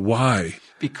I'm like, why?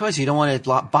 Because you don't want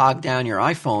to bog down your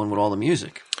iPhone with all the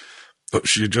music. But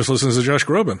she just listens to Josh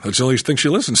Groban. That's the only thing she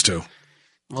listens to.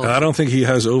 Well, I don't think he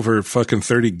has over fucking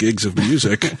 30 gigs of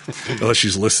music unless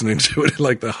she's listening to it in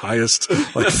like the highest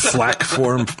like FLAC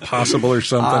form possible or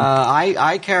something.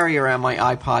 I carry around my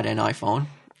iPod and iPhone.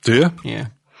 Do you? Yeah.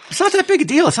 It's not that big a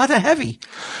deal. It's not that heavy.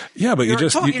 Yeah, but you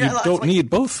don't need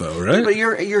both though, right? Yeah, but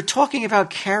you're talking about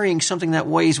carrying something that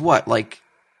weighs what, like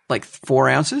 4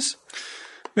 ounces?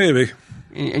 Maybe.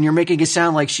 And you're making it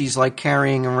sound like she's like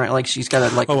carrying around, like she's got a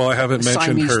I haven't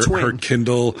mentioned her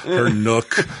Kindle, her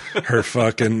Nook, her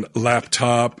fucking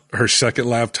laptop, her second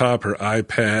laptop, her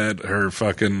iPad, her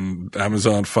fucking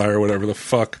Amazon Fire, whatever the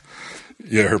fuck.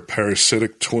 Yeah, her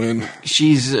parasitic twin.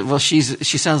 She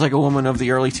sounds like a woman of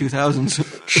the early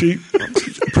 2000s. She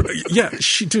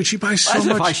buys so As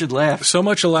much. If I should laugh. So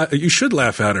much. You should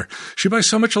laugh at her. She buys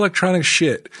so much electronic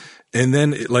shit. And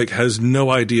then it like has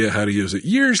no idea how to use it.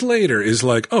 Years later is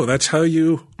like, oh, that's how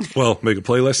you, make a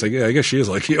playlist. I guess she is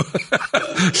like you.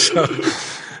 So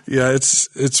yeah,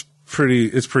 it's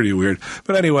pretty weird.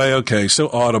 But anyway, okay. So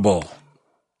Audible,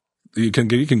 you can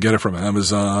get it from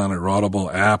Amazon or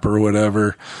Audible app or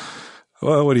whatever.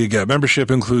 Well, what do you get? Membership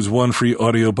includes 1 free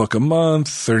audiobook a month,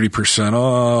 30%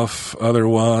 off, other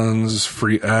ones,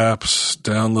 free apps,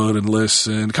 download and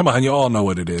listen. Come on. You all know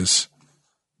what it is.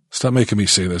 Stop making me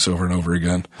say this over and over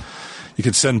again. You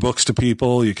can send books to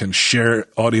people. You can share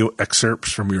audio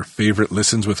excerpts from your favorite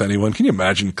listens with anyone. Can you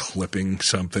imagine clipping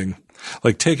something?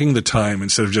 Like taking the time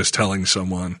instead of just telling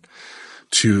someone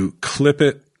to clip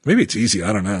it. Maybe it's easy.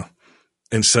 I don't know.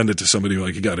 And send it to somebody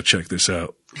like, you got to check this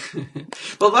out.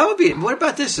 Well, what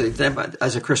about this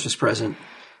as a Christmas present?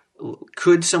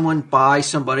 Could someone buy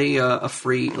somebody a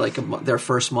free, their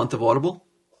first month of Audible?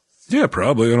 Yeah,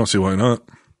 probably. I don't see why not.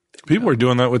 People are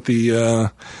doing that with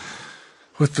the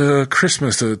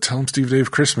Christmas, the Tell 'em Steve Dave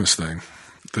Christmas thing.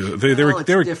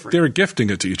 They were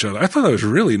gifting it to each other. I thought that was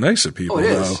really nice of people. Oh, it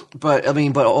is. But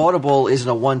Audible isn't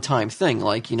a one-time thing. People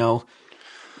are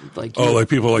like, now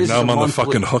I'm on the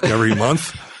fucking hook every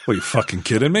month. What, are you fucking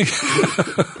kidding me?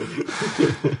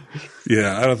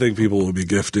 Yeah, I don't think people will be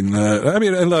gifting that. I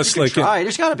mean, unless there's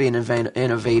got to be an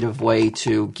innovative way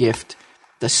to gift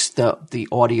the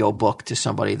audio book to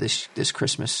somebody this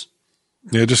Christmas.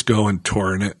 Yeah, just go and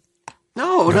torrent it.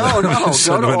 No. Go to Audible,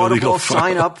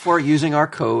 sign up for it using our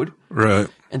code. Right.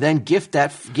 And then gift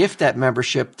that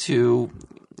membership to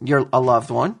a loved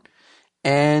one.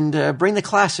 and bring the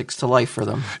classics to life for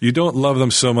them. You don't love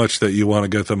them so much that you want to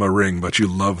get them a ring, but you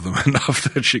love them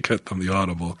enough that you get them the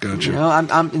Audible. Gotcha. You know,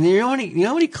 you know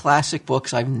how many classic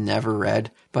books I've never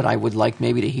read, but I would like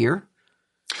maybe to hear?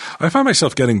 I find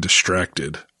myself getting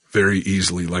distracted very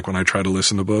easily, like when I try to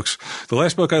listen to books. The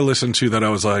last book I listened to that I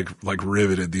was like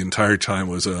riveted the entire time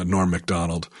was Norm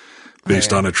Macdonald,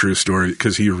 based on a true story,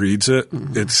 because he reads it.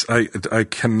 Mm-hmm. I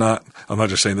cannot, I'm not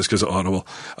just saying this because of Audible,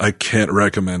 I can't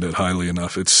recommend it highly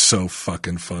enough. It's so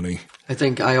fucking funny. I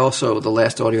think the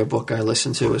last audiobook I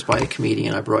listened to was by a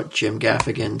comedian. I brought Jim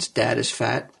Gaffigan's Dad is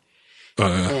Fat.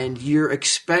 And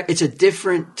it's a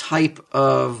different type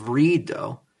of read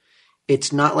though.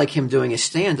 It's not like him doing a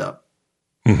stand-up.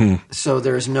 Mm-hmm. So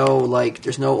there's no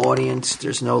audience,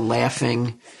 there's no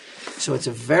laughing. So it's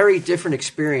a very different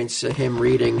experience of him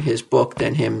reading his book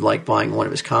than him like buying one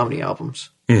of his comedy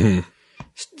albums. Mm-hmm.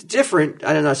 It's different.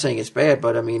 I'm not saying it's bad,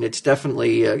 but I mean, it's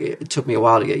definitely, it took me a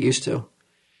while to get used to.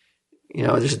 You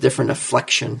know, there's a different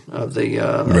inflection of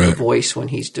the voice when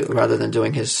rather than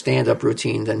doing his stand-up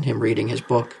routine than him reading his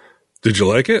book. Did you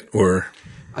like it, or?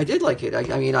 I did like it.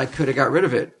 I mean, I could have got rid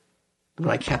of it, but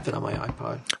I kept it on my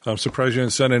iPod. I'm surprised you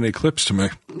didn't send any clips to me,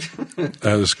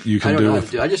 as you can I don't do. know how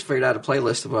to do. I just figured out a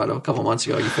playlist about a couple months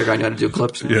ago. You figure I know how to do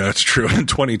clips. Yeah, it's true. In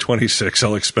 2026,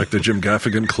 I'll expect a Jim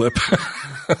Gaffigan clip.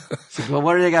 So, well,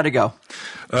 where do they got to go?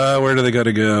 Where do they got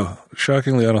to go?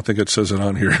 Shockingly, I don't think it says it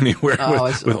on here anywhere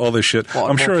with all this shit.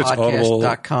 I'm sure it's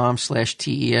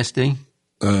audible.com/TESD.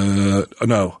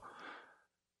 No.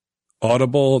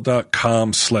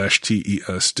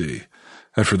 Audible.com/TESD.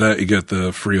 And for that, you get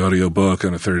the free audio book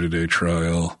and a 30-day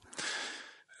trial.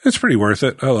 It's pretty worth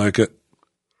it. I like it.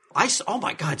 Oh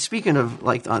my God. Speaking of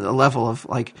like on the level of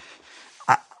like,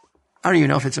 I don't even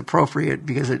know if it's appropriate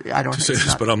because I don't say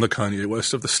this, but I'm the Kanye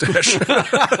West of the stash.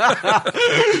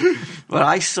 But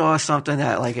I saw something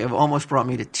that like it almost brought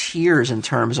me to tears in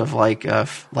terms of like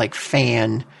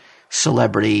fan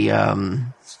celebrity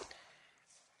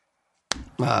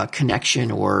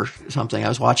connection or something. I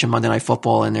was watching Monday Night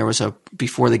Football, and there was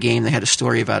before the game they had a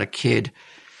story about a kid,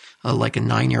 like a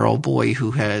 9-year-old boy who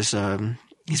has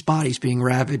his body's being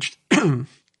ravaged in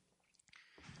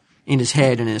his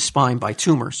head and in his spine by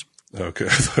tumors. Okay, I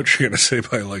thought you were going to say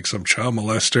by like some child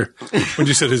molester. When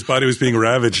you said his body was being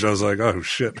ravaged, I was like, oh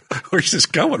shit, where's this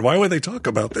going? Why would they talk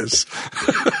about this?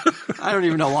 I don't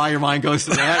even know why your mind goes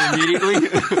to that immediately.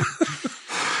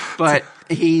 But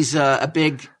he's a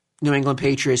big New England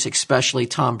Patriots, especially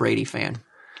Tom Brady fan.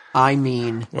 I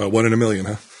mean, well, 1 in a million,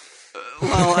 huh?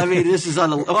 Well, I mean, this is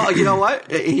well, you know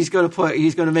what? He's going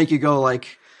to make you go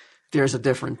like, there's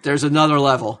another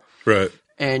level. Right.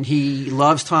 And he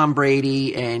loves Tom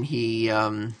Brady, and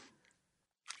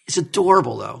it's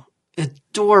adorable though.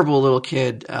 Adorable little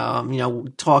kid.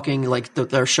 Talking like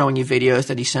they're showing you videos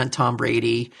that he sent Tom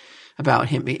Brady about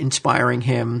him, inspiring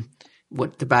him,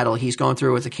 what the battle he's going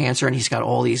through with the cancer, and he's got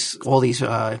all these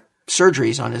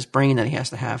surgeries on his brain that he has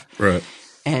to have. Right.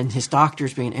 And his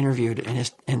doctor's being interviewed,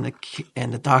 and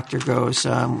the doctor goes,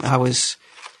 I was,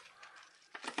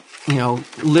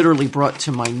 literally brought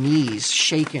to my knees,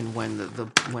 shaken when There's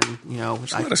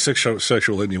a lot of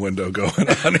sexual innuendo going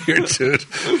on here, dude.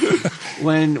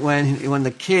 when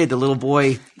the kid, the little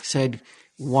boy, said,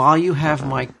 "While you have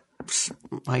my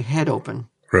head open,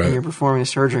 right, and you're performing the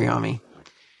surgery on me,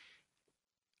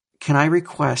 can I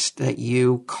request that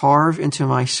you carve into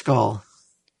my skull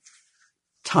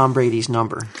Tom Brady's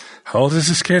number?" How old is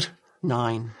this kid?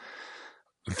 9.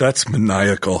 That's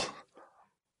maniacal.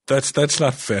 That's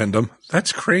not fandom.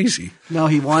 That's crazy. No,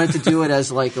 he wanted to do it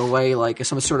as like a way, like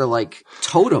some sort of like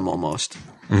totem almost,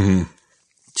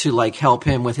 to like help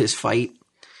him with his fight.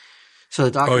 So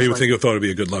the doctor. Oh, he would think it thought it'd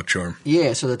be a good luck charm.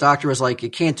 Yeah. So the doctor was like,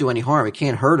 "It can't do any harm. It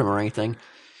can't hurt him or anything."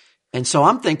 And so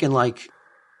I'm thinking like,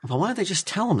 well, why don't they just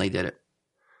tell him they did it?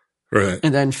 Right.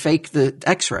 And then fake the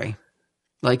X-ray.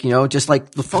 Like, just like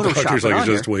the Photoshop. The doctor's like, it's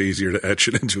just way easier to etch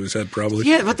it into his head, probably.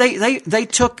 Yeah, but they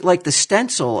took like the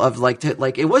stencil of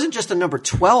it wasn't just a number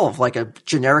 12, like a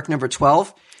generic number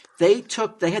 12. They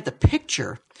had the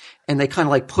picture and they kind of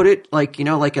like put it like,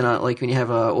 like in like when you have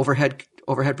a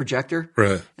overhead projector.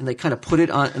 Right. And they kind of put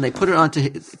it on and they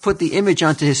put the image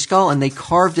onto his skull and they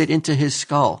carved it into his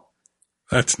skull.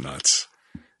 That's nuts.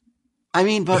 I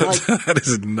mean, but like that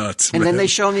is nuts. And man. then they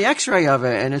show him the X-ray of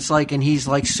it, and it's like, and he's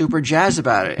like super jazzed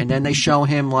about it. And then they show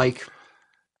him like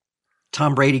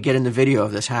Tom Brady getting the video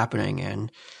of this happening, and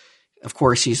of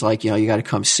course he's like, you got to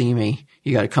come see me,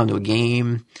 you got to come to a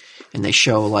game. And they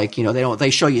show like, they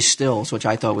show you stills, which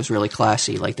I thought was really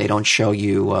classy. Like they don't show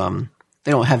you,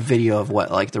 they don't have video of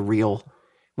what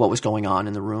was going on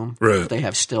in the room. Right. They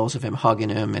have stills of him hugging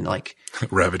him and like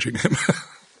ravaging him.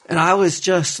 And I was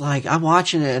just like, I'm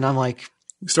watching it and I'm like,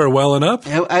 You started welling up?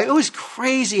 it was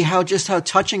crazy how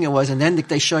touching it was. And then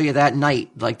they show you that night,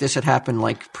 like this had happened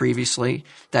like previously.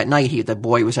 That night, the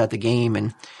boy was at the game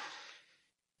and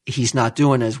he's not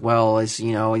doing as well as,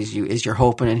 as you're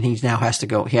hoping. And he now has to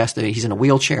go, he's in a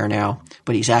wheelchair now,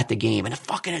 but he's at the game. And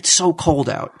it's so cold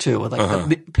out too. Like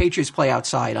the Patriots play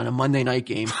outside on a Monday night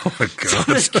game. Oh my God. So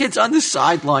this kid's on the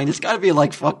sideline. It's got to be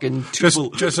like fucking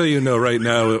just so you know, right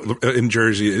now in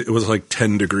Jersey, it was like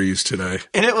 10 degrees today.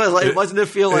 And it was like, doesn't it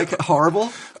feel like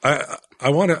horrible? I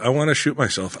want to shoot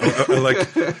myself.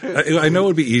 I know it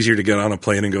would be easier to get on a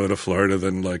plane and go to Florida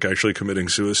than like actually committing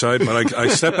suicide. But I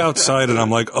step outside and I'm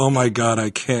like, oh my God, I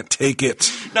can't take it.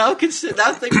 Now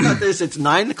think about this. It's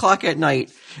 9:00 at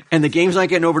night and the game's not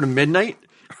getting over to midnight.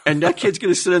 And that kid's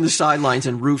going to sit on the sidelines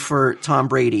and root for Tom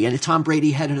Brady. And Tom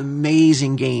Brady had an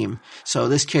amazing game. So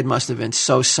this kid must have been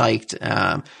so psyched.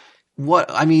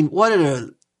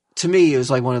 To me, it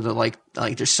was like one of the, like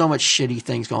there's so much shitty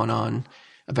things going on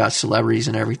about celebrities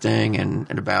and everything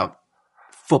and about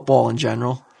football in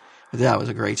general. That was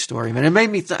a great story, man. It made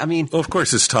me well, of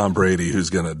course it's Tom Brady who's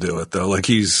going to do it though. Like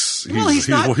he's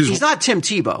not Tim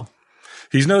Tebow.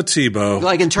 He's no Tebow.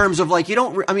 Like in terms of like,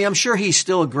 I'm sure he's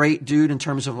still a great dude in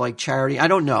terms of like charity. I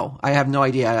don't know. I have no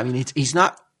idea. I mean, he's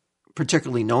not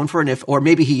particularly known for it, or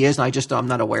maybe he is, and I'm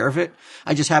not aware of it.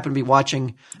 I just happen to be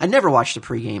watching. I never watched the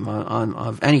pregame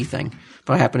of anything,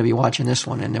 but I happen to be watching this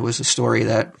one, and there was a story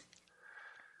that.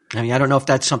 I mean, I don't know if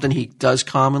that's something he does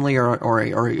commonly,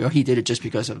 or he did it just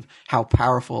because of how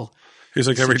powerful. He's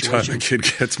like, every time a kid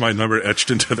gets my number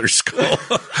etched into their skull,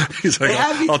 he's like,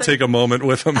 I'll take a moment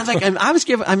with him. I was like,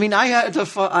 I had to.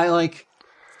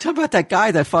 Talk about that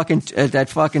guy that fucking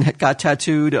got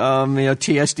tattooed.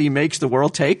 TSD makes the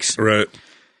world takes. Right.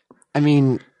 I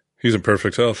mean, he's in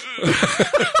perfect health.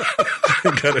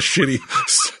 Got a shitty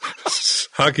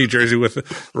hockey jersey with the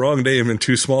wrong name and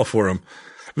too small for him.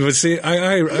 But see,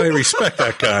 I respect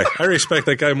that guy. I respect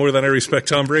that guy more than I respect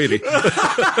Tom Brady. But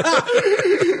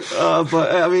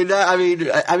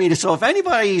I mean, so if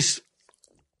anybody's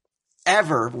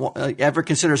ever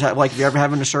considers like if you're ever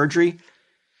having a surgery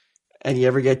and you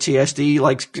ever get TSD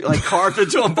like carved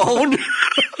into a bone,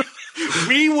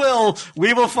 we will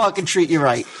fucking treat you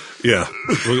right. Yeah,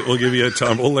 we'll give you a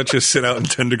time. We'll let you sit out in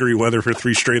 10-degree weather for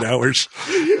 3 straight hours.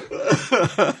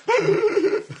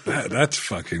 That's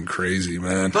fucking crazy,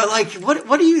 man. But like,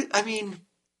 what do you? I mean,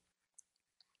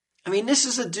 this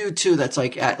is a dude too that's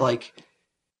like at like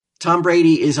Tom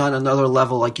Brady is on another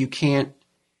level. Like you can't.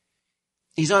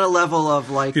 He's on a level of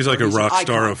like he's like a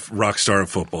rock star of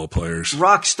football players.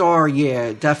 Rock star,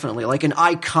 yeah, definitely like an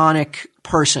iconic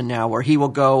person now, where he will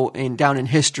go down in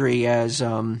history as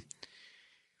one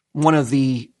of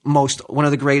the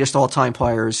greatest all time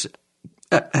players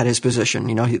at his position.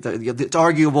 It's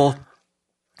arguable.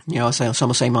 Some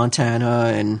will say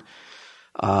Montana and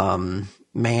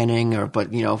Manning,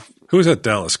 but who was that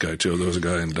Dallas guy too? There was a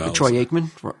guy in Dallas, Troy Aikman,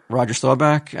 Roger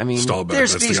Staubach. I mean,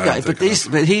 there's these guys, but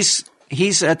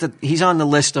he's on the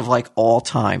list of like all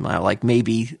time, like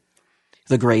maybe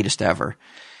the greatest ever.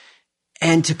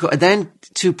 And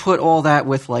to put all that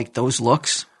with like those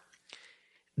looks.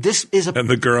 And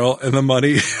the girl and the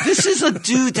money. This is a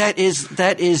dude that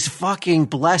is fucking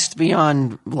blessed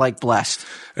beyond like blessed.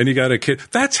 And you got a kid.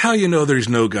 That's how you know there's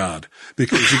no God.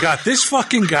 Because you got this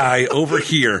fucking guy over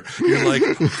here. You're like,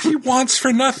 he wants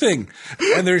for nothing.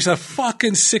 And there's a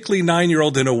fucking sickly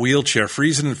 9-year-old in a wheelchair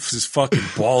freezing his fucking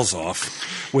balls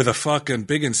off with a fucking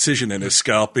big incision in his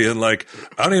scalp being like,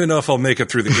 I don't even know if I'll make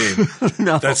it through the game.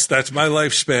 No. That's my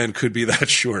lifespan could be that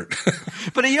short.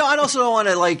 But I also don't want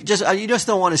to like you just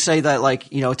don't want to say that like,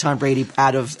 Tom Brady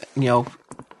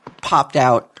popped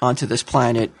out onto this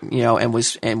planet,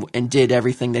 and did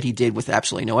everything that he did with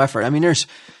absolutely no effort. I mean, there's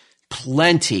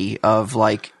plenty of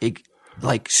like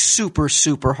super,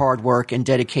 super hard work and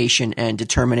dedication and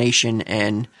determination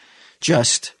and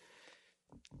just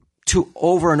to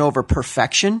over and over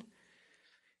perfection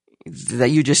that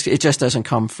it just doesn't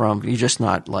come from, you're just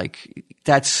not like,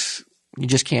 you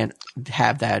just can't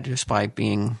have that just by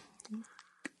being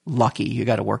lucky. You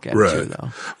got to work at it too, though.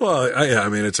 Well, I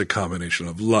mean, it's a combination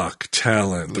of luck,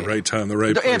 talent, the right time, the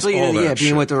right place, all that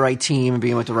being shit. with the right team and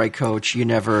being with the right coach. You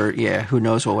never, who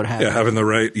knows what would happen. Yeah, having the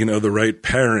right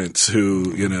parents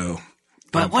who,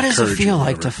 But what does it feel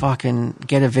like to fucking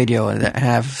get a video and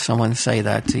have someone say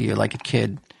that to you like a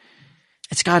kid?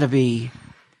 It's got to be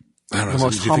I don't know. the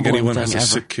most do you think anyone has a ever.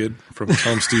 sick kid from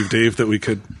Tom, Steve, Dave that we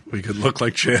could look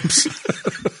like champs?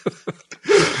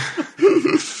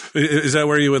 Is that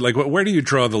where you would like? Where do you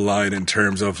draw the line in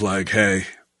terms of like, hey,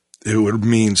 it would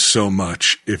mean so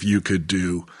much if you could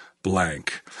do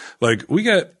blank? Like we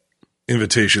get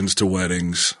invitations to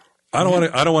weddings. I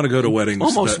don't want to go to weddings.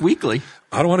 Almost weekly.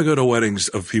 I don't want to go to weddings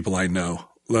of people I know,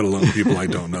 let alone people I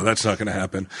don't know. That's not going to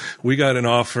happen. We got an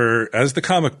offer as the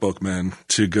comic book men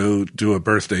to go do a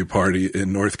birthday party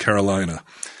in North Carolina.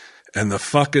 And the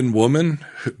fucking woman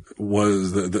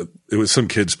was it was some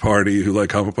kid's party who like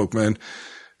comic book men.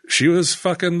 She was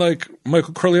fucking like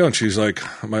Michael Corleone. She's like,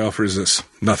 my offer is this,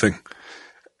 nothing.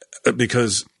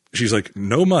 Because she's like,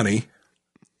 no money,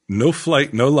 no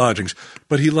flight, no lodgings,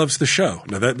 but he loves the show.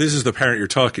 Now this is the parent you're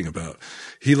talking about.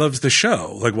 He loves the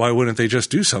show. Like, why wouldn't they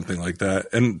just do something like that?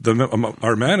 And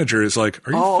our manager is like,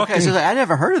 are you fucking... okay. So I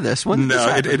never heard of this. When did this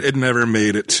happen? It never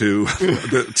made it to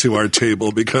to our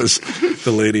table because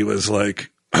the lady was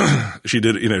like, she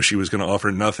was going to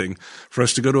offer nothing for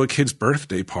us to go to a kid's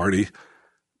birthday party.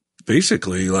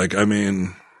 Basically, like, I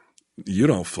mean, you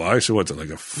don't fly, so what's it, like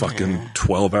a fucking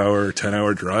 12-hour,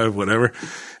 10-hour drive, whatever.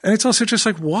 And it's also just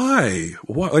like, why?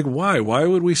 Why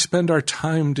would we spend our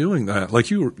time doing that? Like,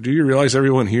 do you realize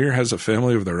everyone here has a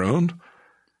family of their own?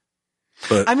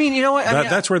 But I mean, you know what?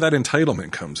 That's where that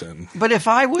entitlement comes in. But if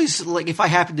I was like, if I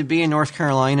happened to be in North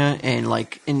Carolina and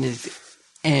like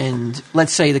and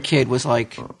let's say the kid was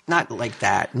like, not like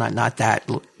that, not that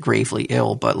gravely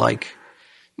ill, but like,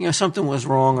 you know, something was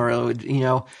wrong or, you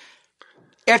know,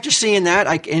 after seeing that,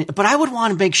 but I would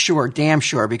want to make sure, damn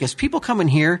sure, because people come in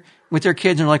here with their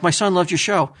kids and are like, my son loved your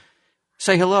show.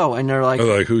 Say hello. And they're like, oh,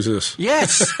 like, who's this?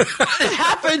 Yes. It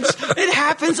happens. It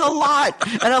happens a lot.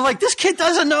 And I'm like, this kid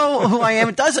doesn't know who I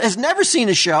am. Has never seen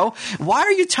a show. Why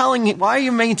are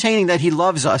you maintaining that he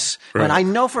loves us? Right. When I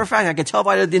know for a fact, I can tell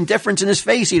by the indifference in his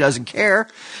face, he doesn't care.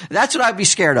 That's what I'd be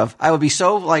scared of. I would be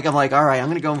so like, I'm like, all right, I'm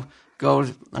going to go,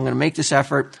 I'm going to make this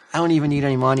effort. I don't even need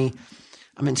any money.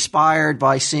 I'm inspired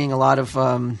by seeing a lot of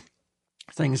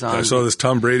things on. I saw this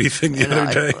Tom Brady thing the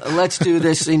other day. Let's do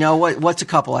this. You know what's a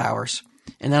couple hours?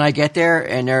 And then I get there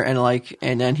and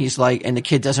then he's like, and the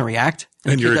kid doesn't react.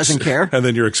 And the kid doesn't care. And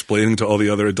then you're explaining to all the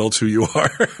other adults who you are.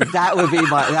 That would be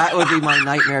my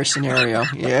nightmare scenario.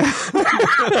 Yeah.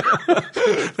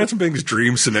 That's Bing's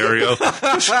dream scenario.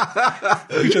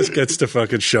 He just gets to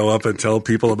fucking show up and tell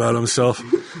people about himself.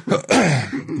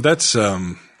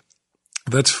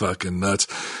 That's fucking nuts.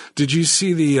 Did you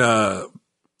see the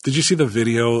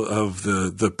video of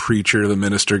the preacher, the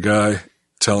minister guy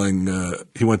telling,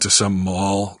 he went to some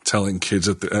mall telling kids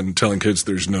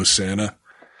there's no Santa?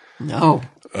 No.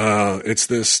 It's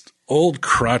this old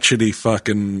crotchety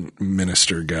fucking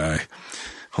minister guy.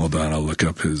 Hold on. I'll look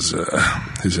up his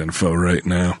info right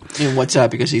now. And what's that?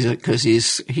 Because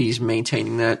he's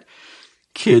maintaining that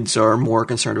kids are more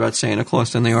concerned about Santa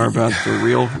Claus than they are about the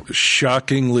real.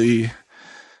 Shockingly,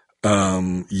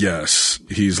 yes.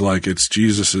 He's like, it's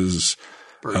Jesus's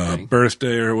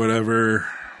birthday or whatever.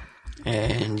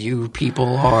 And you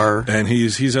people are. And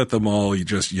he's at the mall. He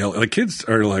just yell. Like, kids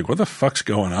are like, what the fuck's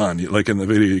going on? Like in the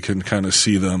video, you can kind of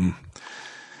see them.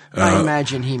 I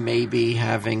imagine he may be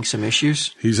having some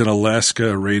issues. He's an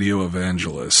Alaska radio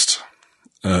evangelist.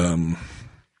 Let's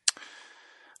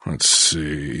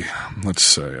see. Let's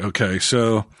say, okay,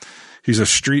 so he's an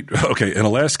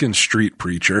Alaskan street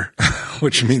preacher,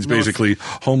 which means basically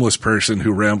homeless person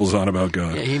who rambles on about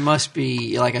God. Yeah, he must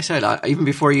be, like I said, even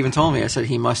before you even told me, I said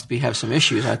he must have some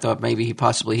issues. I thought maybe he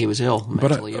was ill,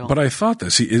 mentally ill. But I thought I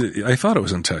thought it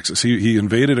was in Texas. He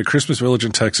invaded a Christmas village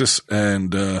in Texas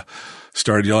and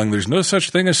started yelling, "There's no such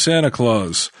thing as Santa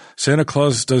Claus. Santa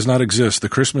Claus does not exist. The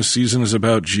Christmas season is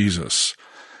about Jesus."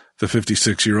 The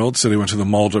 56-year-old said he went to the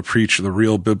mall to preach the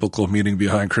real biblical meaning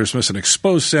behind Christmas and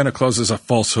exposed Santa Claus as a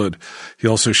falsehood. He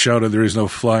also shouted there is no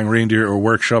flying reindeer or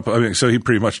workshop. I mean, so he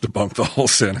pretty much debunked the whole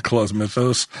Santa Claus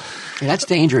mythos. Yeah, that's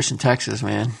dangerous in Texas,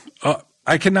 man.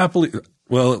 I cannot believe –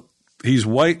 well, he's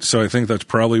white, so I think that's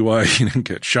probably why he didn't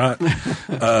get shot.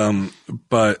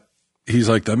 But he's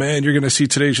like, the man you're going to see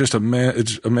today is just a man.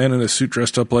 It's a man in a suit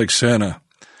dressed up like Santa.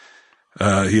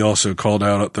 He also called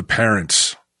out the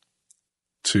parents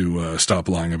to stop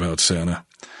lying about Santa.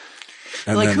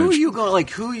 And like, who are you going?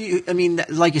 Like, I mean,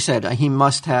 like you said, he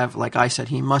must have. Like I said,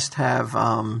 he must have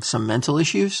some mental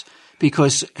issues.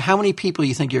 Because how many people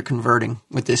you think you're converting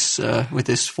with this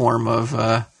form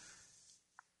of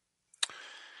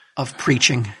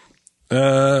preaching?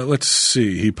 Let's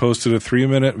see. He posted a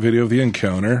 3-minute video of the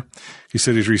encounter. He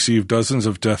said he's received dozens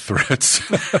of death threats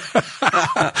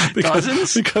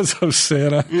because of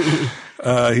Santa.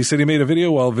 He said he made a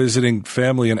video while visiting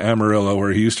family in Amarillo,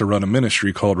 where he used to run a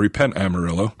ministry called Repent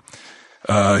Amarillo.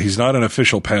 He's not an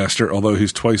official pastor, although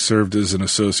he's twice served as an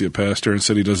associate pastor, and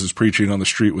said he does his preaching on the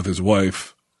street with his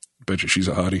wife. Bet you she's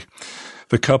a hottie.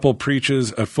 The couple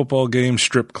preaches at football games,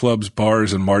 strip clubs,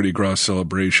 bars, and Mardi Gras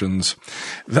celebrations.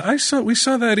 We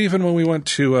saw that even when we went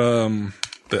to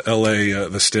the LA,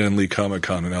 the Stan Lee Comic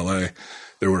Con in LA.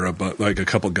 There were a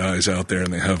couple guys out there,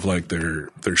 and they have like their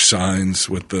signs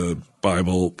with the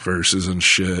Bible verses and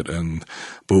shit, and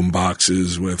boom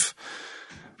boxes with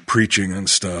preaching and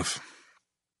stuff.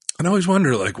 And I always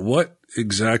wonder, like, what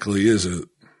exactly is it?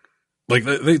 Like,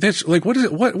 that's like, what is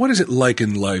it? What is it like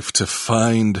in life to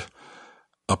find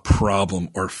a problem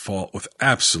or fault with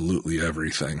absolutely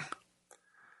everything?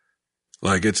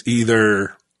 Like, it's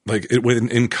either like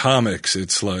in comics,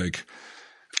 it's like,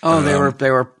 oh, they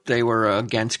were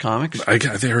against comics.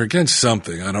 They were against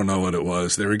something. I don't know what it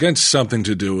was. They were against something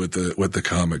to do with the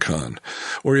Comic Con,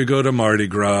 or you go to Mardi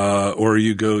Gras, or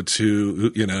you go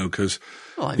to because.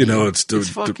 Well, I mean, it's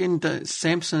fucking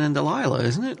Samson and Delilah,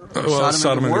 isn't it? Well,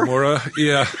 Sodom and Gomorrah,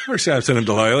 yeah, or Samson and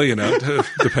Delilah,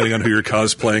 depending on who you're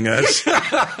cosplaying as.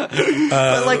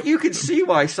 But like, you could see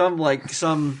why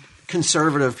some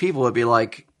conservative people would be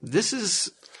like, "This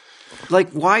is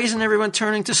like, why isn't everyone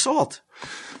turning to salt?"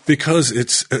 Because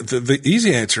it's the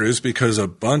easy answer is because a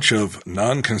bunch of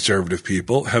non-conservative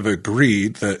people have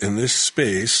agreed that in this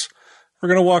space, we're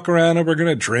going to walk around and we're going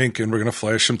to drink and we're going to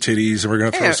flash some titties and we're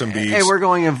going to throw some beads. And we're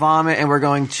going to vomit and we're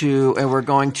going to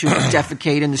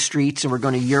defecate in the streets and we're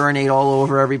going to urinate all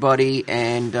over everybody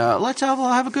and let's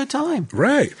have a good time.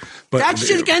 Right. But that's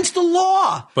just against the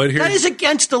law. That is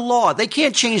against the law. They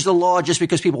can't change the law just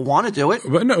because people want to do it.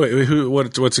 But no,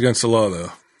 what's against the law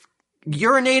though?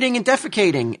 Urinating and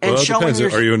defecating and showing.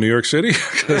 Depends. Are you in New York City?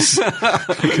 Because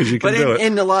you can do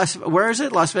it. Where is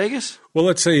it? Las Vegas? Well,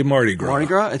 let's say Mardi Gras. Mardi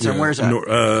Gras. Where's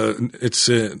that? It's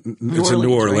in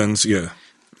New Orleans. Right? Yeah,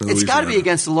 it's got to be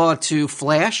against the law to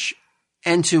flash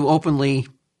and to openly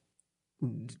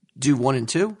do 1 and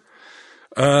 2.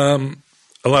 A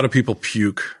lot of people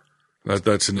puke.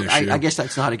 That's an issue. I guess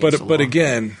that's not against the law. But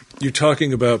again, you're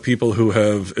talking about people who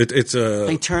have it's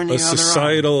a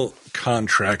societal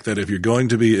contract that if you're going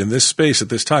to be in this space at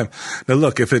this time. Now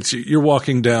look, if you're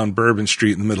walking down Bourbon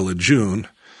Street in the middle of June,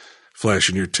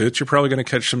 flashing your tits, you're probably going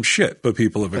to catch some shit. But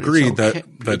people have agreed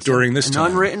that during this time,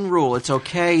 an unwritten rule, it's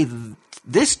okay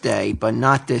this day, but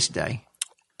not this day.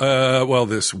 Well,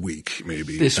 this week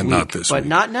maybe, not this week, but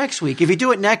not next week. If you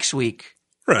do it next week,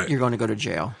 right, you're going to go to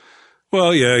jail.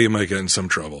 Well, yeah, you might get in some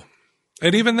trouble.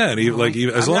 And even then,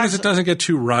 as long as it doesn't get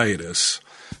too riotous,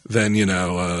 then,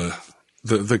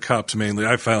 the cops mainly,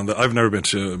 I found that I've never been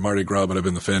to Mardi Gras, but I've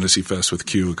been to Fantasy Fest with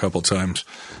Q a couple times.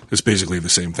 It's basically the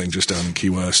same thing, just down in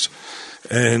Key West.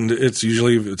 And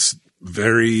it's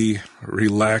very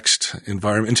relaxed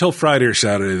environment until Friday or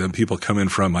Saturday. Then people come in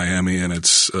from Miami and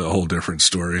it's a whole different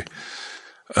story.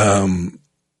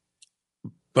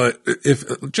 But if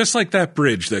just like that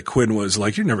bridge that Quinn was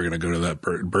like, you're never going to go to that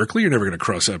Berkeley. You're never going to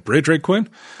cross that bridge, right, Quinn?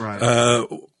 Right.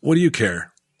 What do you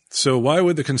care? So why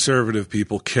would the conservative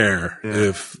people care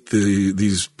if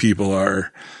these people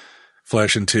are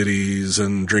flashing titties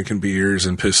and drinking beers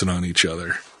and pissing on each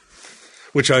other?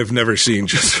 Which I've never seen.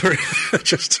 Just for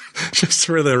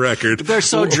the record, they're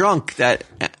so drunk that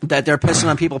they're pissing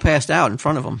on people passed out in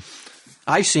front of them.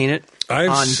 I've seen it.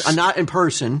 Not in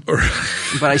person,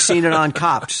 but I've seen it on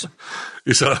cops.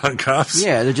 You saw it on cops?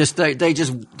 Yeah, they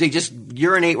just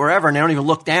urinate wherever, and they don't even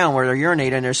look down where they're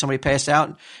urinating. And there's somebody passed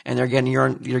out, and they're getting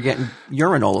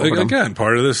urine all over them. Again,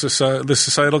 part of this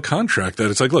societal contract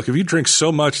that it's like, look, if you drink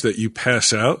so much that you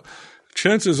pass out,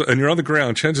 and you're on the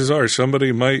ground, chances are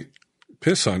somebody might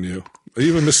piss on you,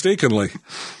 even mistakenly.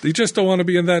 You just don't want to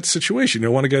be in that situation. You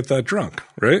don't want to get that drunk,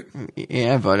 right?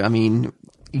 Yeah, but I mean,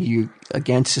 you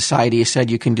against society has said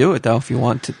you can do it though if you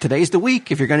want to. Today's the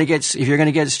week. If you're going to get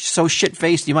so shit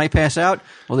faced you might pass out,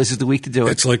 well, this is the week to do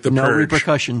it. It's like the no purge.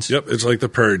 Repercussions. Yep, it's like the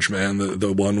purge, man.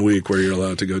 The 1 week where you're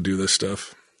allowed to go do this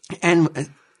stuff. And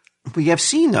we have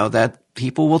seen though that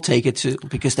people will take it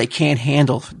because they can't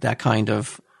handle that kind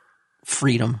of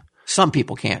freedom. Some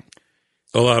people can't.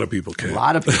 A lot of people can't. A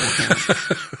lot of people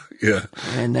can't. Yeah.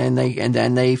 And then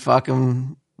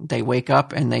they wake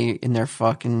up and they in their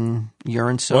fucking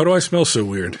urine soaked. Why do I smell so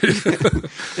weird?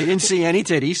 They didn't see any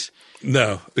titties.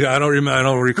 No, I don't remember. I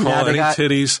don't recall any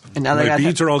titties. And now my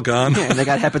beads are all gone. Yeah, and they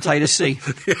got hepatitis C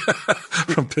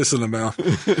from pissing them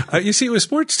out. You see it with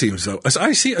sports teams though. As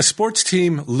I see a sports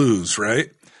team lose, right?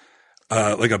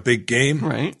 Like a big game,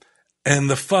 right?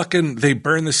 And they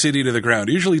burn the city to the ground.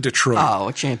 Usually Detroit. Oh,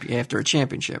 after a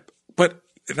championship. But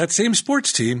that same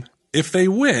sports team, if they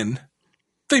win,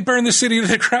 they burn the city to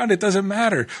the ground. It doesn't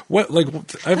matter.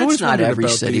 I've always not wondered every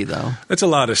about city though. That's a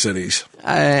lot of cities.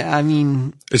 I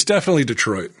mean, it's definitely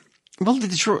Detroit. Well,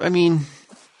 Detroit. I mean,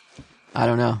 I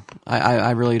don't know.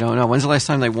 I really don't know. When's the last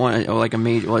time they won like a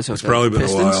major? It's probably been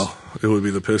a while. It would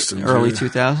be the Pistons. Early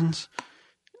 2000s.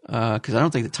 Because I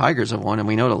don't think the Tigers have won, and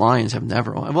we know the Lions have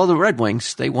never won. Well, the Red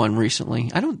Wings, they won recently.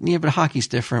 But hockey's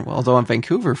different. Although in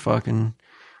Vancouver, when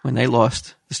they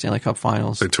lost the Stanley Cup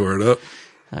Finals, they tore it up.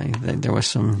 There was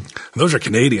some. Those are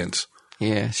Canadians.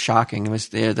 Yeah, shocking. It was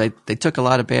they took a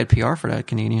lot of bad PR for that,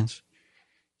 Canadians,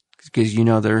 because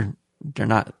they're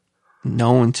not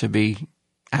known to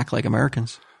act like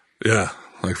Americans. Yeah,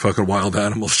 like fucking wild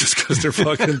animals just because their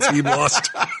fucking team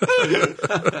lost.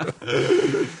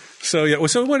 So yeah,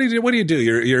 so what do you do?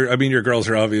 Your girls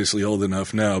are obviously old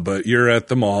enough now, but you're at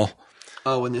the mall.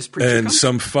 Oh, when this preacher and comes?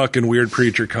 Some fucking weird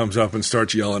preacher comes up and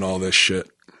starts yelling all this shit.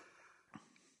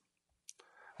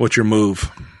 What's your move?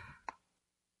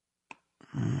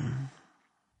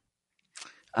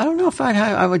 I don't know if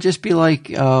I would just be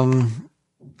like, I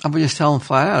would just tell him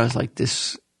flat out. I was like,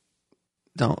 this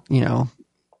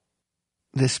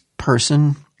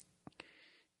person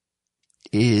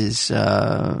is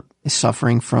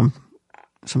suffering from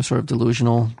some sort of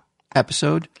delusional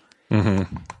episode.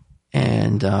 Mm-hmm.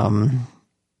 And,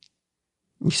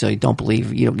 so you don't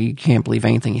believe, you can't believe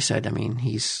anything he said. I mean,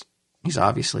 he's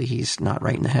obviously, he's not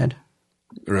right in the head.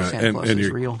 Right. Santa Claus is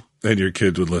real. And your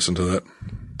kids would listen to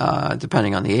that?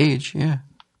 Depending on the age, yeah.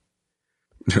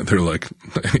 They're like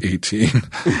 18.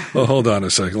 Well, hold on a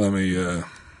second. Let me,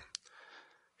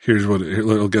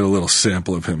 we'll get a little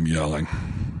sample of him yelling.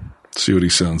 See what he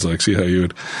sounds like. See how you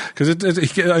would, because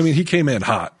he came in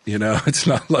hot, it's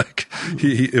not like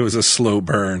it was a slow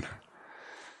burn.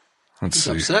 Let's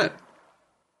see. Upset.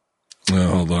 Oh,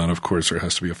 hold on. Of course, there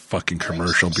has to be a fucking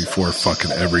commercial before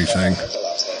fucking everything.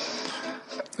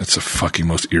 It's the fucking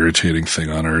most irritating thing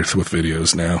on earth with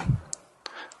videos now.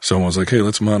 Someone's like, hey,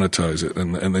 let's monetize it.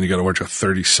 And then you got to watch a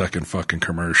 30-second fucking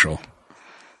commercial.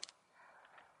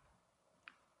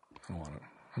 I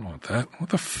don't want that.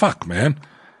 What the fuck, man?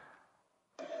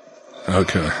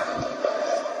 Okay.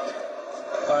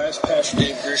 Hi, it's Pastor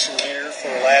Dave Grisham here for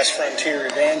Last Frontier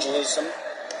Evangelism.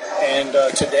 And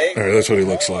today, all right, that's what he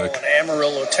looks like. In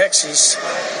Amarillo, Texas,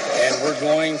 and we're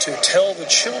going to tell the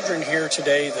children here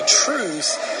today the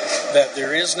truth that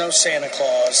there is no Santa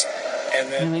Claus,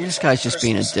 and that this guy's just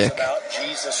being a dick. About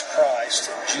Jesus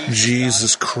Christ.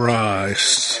 Jesus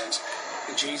Christ.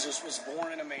 Jesus was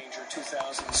born in a manger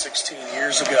 2016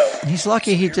 years ago. He's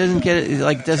lucky he doesn't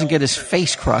get his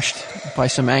face crushed by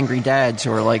some angry dads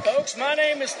or like. Folks, my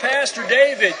name is Pastor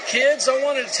David. Kids, I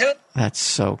wanted to tell. That's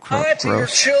so gross. To your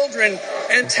children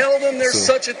and tell them there's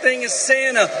such a thing as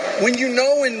Santa. When you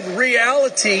know in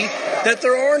reality that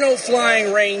there are no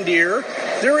flying reindeer,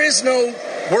 there is no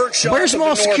workshop. Where's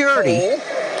mall security?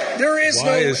 There is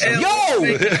where's the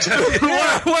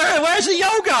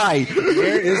yo guy?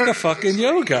 Where is the fucking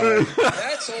yo guy?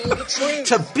 That's all the truth.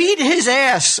 To beat his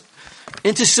ass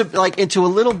into a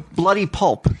little bloody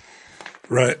pulp.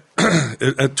 Right.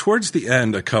 Towards the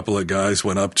end, a couple of guys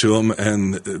went up to him,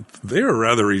 and they were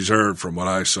rather reserved from what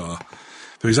I saw.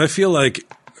 Because I feel like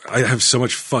I have so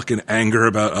much fucking anger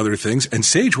about other things, and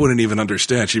Sage wouldn't even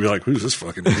understand. She'd be like, who's this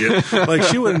fucking idiot? Like,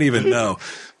 she wouldn't even know.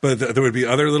 But there would be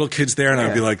other little kids there, and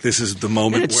I'd be like, this is the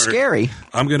moment it's where scary.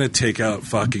 I'm going to take out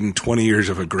fucking 20 years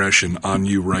of aggression on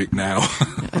you right now.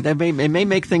 It may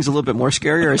make things a little bit more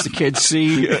scarier as the kids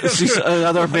see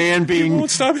another man being... You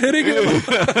won't stop hitting him.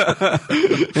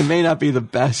 It may not be the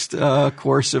best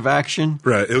course of action.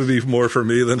 Right. It would be more for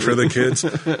me than for the kids.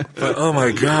 But, oh,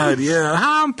 my God, yeah.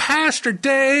 I'm Pastor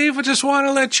Dave. I just want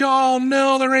to let y'all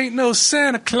know there ain't no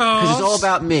Santa Claus. Because it's all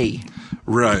about me.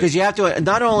 Right. Because you have to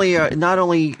not only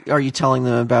are you telling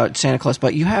them about Santa Claus,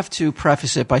 but you have to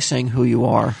preface it by saying who you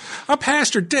are. I'm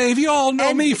Pastor Dave. You all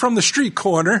know me from the street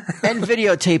corner. And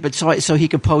videotape it so he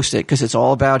can post it because it's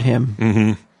all about him.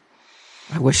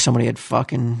 Mm-hmm. I wish somebody had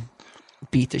fucking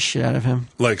beat the shit out of him.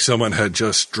 Like someone had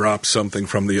just dropped something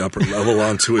from the upper level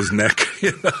onto his neck,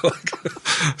 like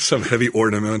some heavy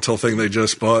ornamental thing they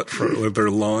just bought with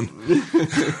their lawn.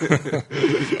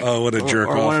 Oh, what a jerk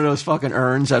off. Or one of those fucking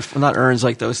urns, not urns,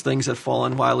 like those things that fall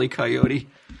on Wile E. Coyote.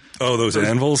 Oh, those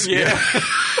anvils? Yeah.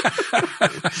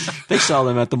 They sell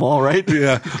them at the mall, right?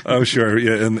 Yeah, I'm sure.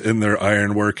 Yeah, in their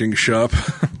ironworking shop.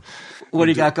 What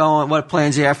do you got going? What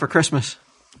plans do you have for Christmas?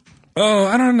 Oh,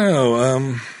 I don't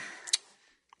know.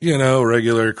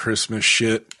 Regular Christmas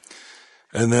shit.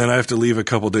 And then I have to leave a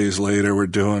couple days later.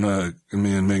 Me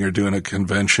and Ming are doing a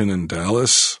convention in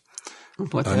Dallas.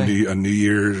 What a New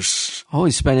Year's. Oh,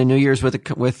 he's spending New Year's with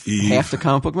Eve, half the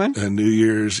comic book men? And New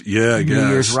Year's, yeah, I guess. New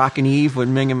Year's Rockin' Eve with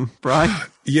Ming and Bry?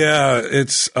 Yeah,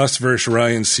 it's us versus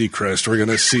Ryan Seacrest. We're going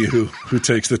to see who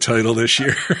takes the title this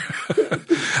year.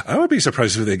 I would be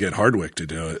surprised if they get Hardwick to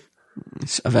do it.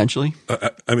 Eventually.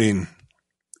 I mean,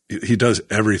 he does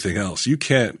everything else. You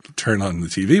can't turn on the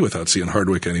TV without seeing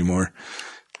Hardwick anymore.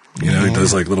 You know, he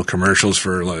does like little commercials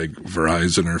for like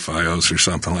Verizon or Fios or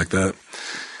something like that.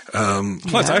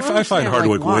 Plus, I find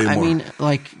Hardwick way more. I mean,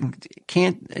 like,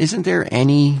 isn't there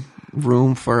any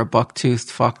room for a buck-toothed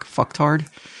fucktard?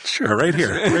 Sure, right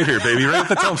here, baby, right at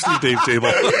the Tom Steve Dave table.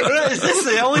 Is this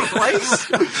the only place?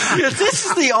 This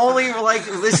is the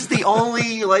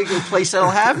only place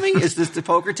that'll have me? Is this the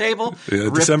poker table?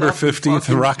 Yeah, December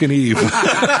 15th, Rockin' Eve.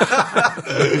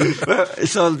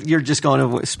 So you're just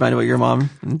going to spend it with your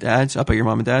mom and dad's? Up at your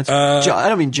mom and dad's? I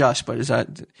don't mean just, but is that?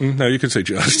 No, you can say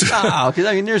just. Oh,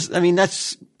 because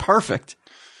that's perfect.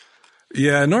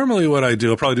 Yeah, normally what I do,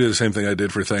 I'll probably do the same thing I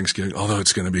did for Thanksgiving, although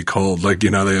it's going to be cold. Like,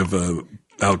 you know, they have a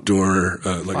outdoor,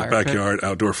 like a backyard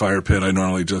outdoor fire pit. I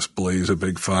normally just blaze a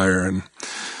big fire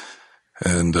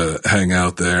and hang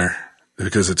out there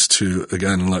because it's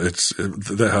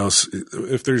the house.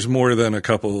 If there's more than a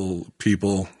couple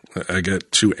people, I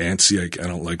get too antsy. I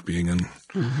don't like being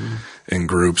in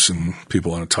groups and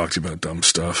people want to talk to you about dumb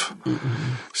stuff.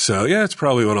 Mm-hmm. So yeah, it's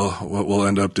probably what we'll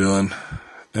end up doing.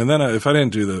 And then if I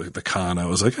didn't do the con, I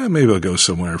was like, maybe I'll go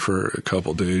somewhere for a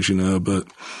couple days, you know, but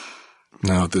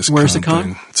now at this Where's the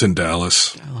con? It's in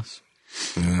Dallas.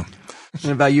 Yeah.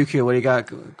 And about you, Q, what do you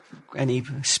got? Any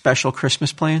special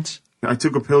Christmas plans? I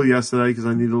took a pill yesterday because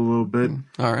I needed a little bit.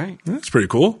 All right. That's pretty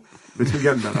cool. It's been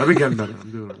getting better. I've been getting better.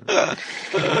 I'm doing it.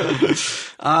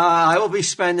 I will be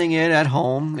spending it at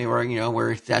home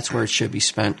where that's where it should be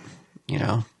spent, you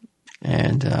know,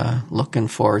 and looking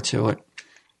forward to it.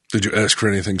 Did you ask for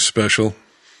anything special?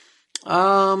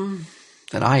 That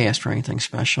I asked for anything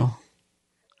special?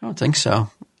 I don't think so.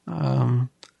 I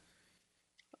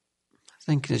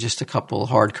think there's just a couple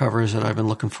hardcovers that I've been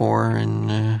looking for.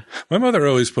 And my mother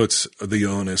always puts the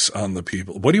onus on the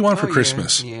people. What do you want for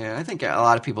Christmas? Yeah, I think a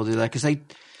lot of people do that because I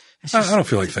don't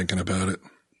feel like thinking about it.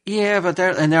 Yeah, but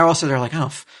they're like, I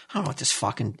don't know what this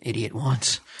fucking idiot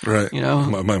wants. Right. You know,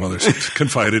 my mother's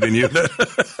confided in you.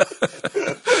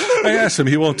 I asked him,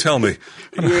 he won't tell me.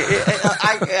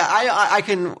 I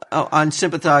can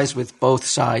unsympathize with both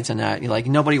sides on that. Like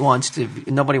nobody wants to give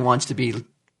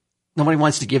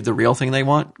the real thing they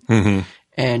want,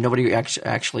 and nobody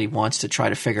actually wants to try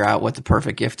to figure out what the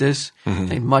perfect gift is. Mm-hmm.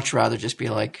 They'd much rather just be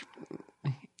like,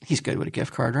 he's good with a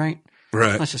gift card, right?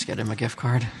 Right. Let's just get him a gift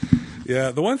card.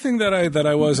 Yeah, the one thing that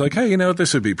I was like, hey, you know,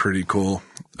 this would be pretty cool.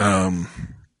 I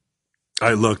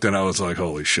looked and I was like,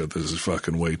 holy shit, this is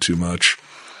fucking way too much.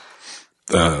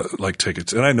 Like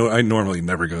tickets. And I normally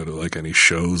never go to like any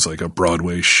shows, like a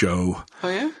Broadway show. Oh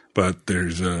yeah? But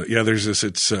there's this,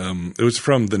 it was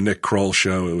from the Nick Kroll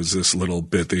show. It was this little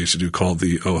bit they used to do called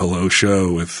the Oh Hello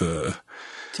Show with,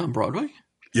 it's on Broadway?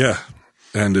 Yeah.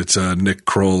 And it's, Nick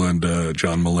Kroll and,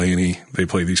 John Mulaney. They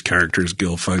play these characters,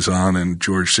 Gil Faison and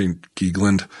George St.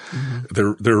 Geegland.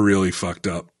 Mm-hmm. They're really fucked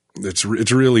up. It's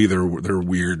really, they're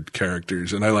weird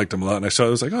characters. And I liked them a lot. And I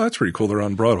was like, oh, that's pretty cool. They're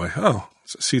on Broadway. Oh.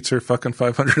 Seats are fucking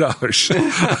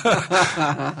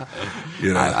 $500.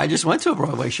 You know, I just went to a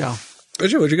Broadway show.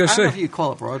 Did you? What'd you guys say? I don't know if you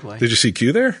call it Broadway. Did you see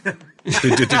Q there?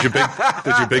 Did you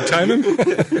big time him?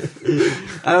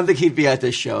 I don't think he'd be at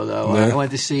this show though. No. I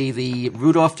went to see the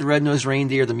Rudolph the Red-Nosed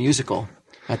Reindeer the musical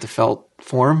at the Felt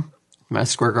Forum,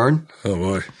 Madison Square Garden. Oh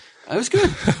boy, it was good.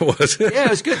 Was it? Yeah, it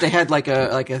was good. They had like a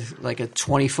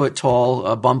 20-foot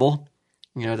tall Bumble.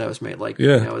 You know, that was made like, you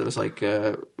know, it was like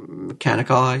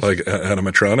mechanicalized. Like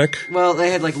animatronic? Well, they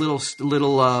had like little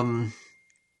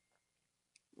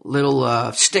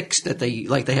sticks that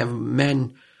they have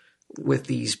men with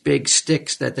these big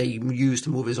sticks that they use to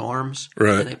move his arms.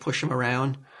 Right. And they push him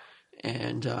around.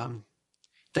 And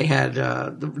they had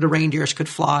the reindeers could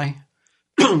fly,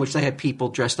 which they had people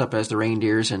dressed up as the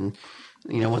reindeers. And,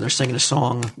 you know, when they're singing a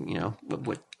song, you know,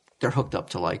 they're hooked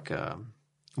up to like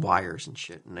wires and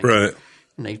shit.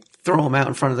 And they throw them out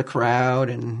in front of the crowd,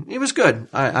 and it was good.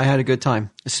 I had a good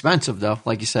time. Expensive, though,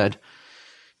 like you said.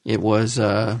 It was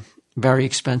very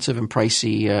expensive and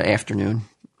pricey afternoon.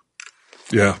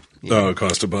 Yeah. Oh, it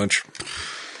cost a bunch.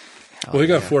 Well, you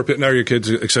got 4 pit. Now are your kids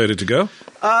excited to go?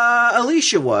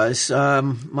 Alicia was.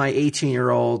 My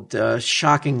 18-year-old,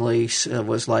 shockingly,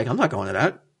 was like, I'm not going to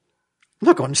that. I'm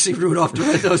not going to see Rudolph the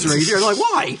Red-Nosed Reindeer. I'm like,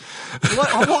 why?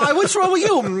 Why? What's wrong with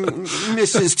you,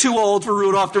 Mrs. Too Old for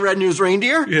Rudolph the Red-Nosed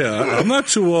Reindeer? Yeah, I'm not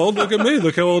too old. Look at me.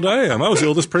 Look how old I am. I was the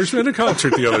oldest person at a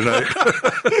concert the other night.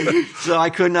 So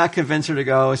I could not convince her to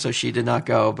go, so she did not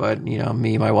go. But, you know,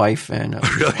 me, my wife, and...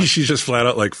 Really? She's just flat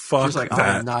out like, fuck she's like,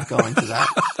 that. I'm not going to that.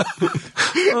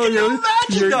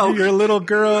 Oh, your little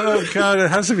girl. Oh, God, it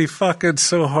has to be fucking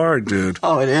so hard, dude.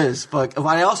 Oh, it is. But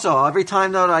I also, every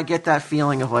time though I get that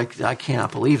feeling of like, I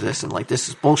cannot believe this and like, this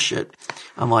is bullshit.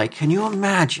 I'm like, can you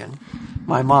imagine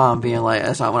my mom being like,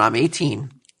 when I'm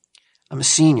 18, I'm a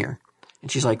senior,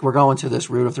 and she's like, we're going to this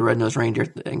Route of the Red-Nosed Reindeer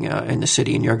thing in the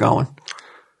city, and you're going.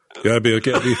 Yeah, be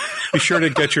sure to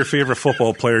get your favorite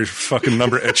football player's fucking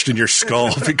number etched in your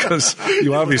skull because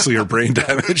you obviously are brain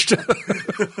damaged.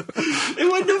 It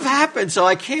wouldn't have happened. So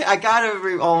I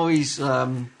gotta always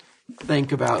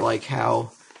think about like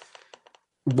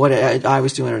what I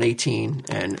was doing at 18,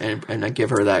 and I give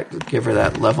her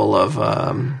that level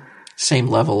of same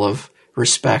level of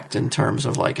respect in terms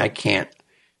of like I can't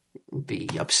be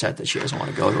upset that she doesn't want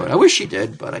to go to it. I wish she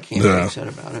did, but I can't be upset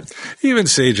about it. Even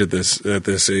Sage at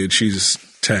this age, she's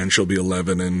 10. She'll be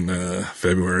 11 in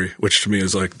February, which to me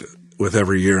is like with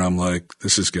every year, I'm like,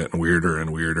 this is getting weirder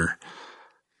and weirder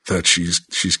that she's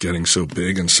getting so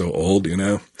big and so old.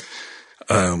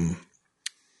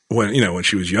 When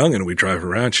she was young and we'd drive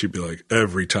around, she'd be like,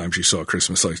 every time she saw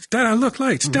Christmas lights, Dada, look,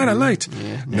 lights, Dada, lights.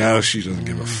 Yeah, now she doesn't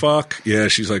give a fuck. Yeah,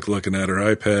 she's like looking at her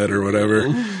iPad or whatever.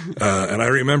 And I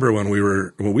remember when we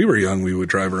were young, we would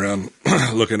drive around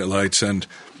looking at lights, and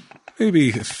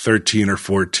maybe 13 or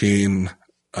 14,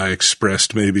 I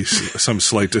expressed maybe some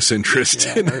slight disinterest.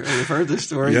 Yeah, we've heard this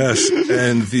story. Yes,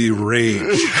 and the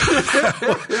rage.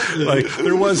 Like,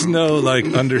 there was no, like,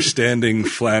 understanding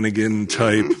Flanagan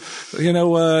type, you know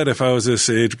what, if I was this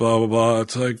age, blah, blah, blah,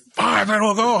 it's like, fine, then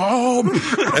we'll go home.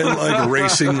 And, like,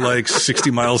 racing, like,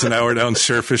 60 miles an hour down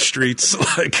surface streets,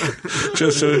 like,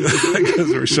 just so, because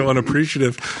we're so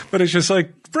unappreciative. But it's just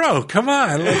like, bro, come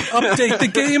on, like, update the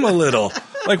game a little.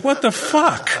 Like, what the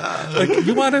fuck? Like,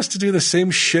 you want us to do the same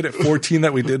shit at 14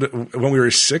 that we did when we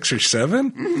were 6 or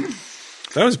 7?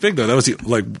 That was big, though. That was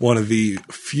like one of the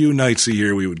few nights a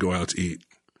year we would go out to eat.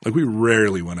 Like, we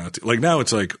rarely went out to, like, now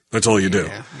it's like, that's all you do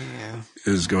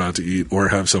is go out to eat or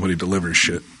have somebody deliver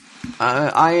shit.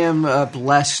 I am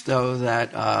blessed, though,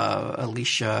 that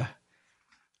Alicia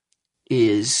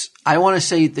is, I want to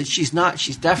say that she's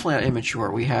definitely not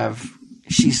immature. I've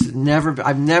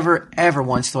never ever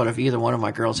once thought of either one of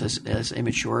my girls as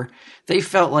immature. They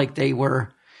felt like they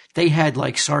had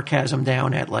like sarcasm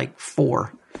down at like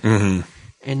 4. Mm-hmm.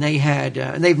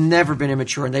 And they've never been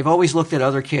immature, and they've always looked at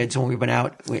other kids when we've been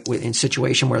out in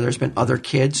situation where there's been other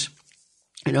kids,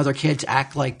 and other kids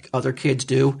act like other kids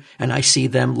do. And I see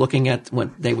them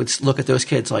when they would look at those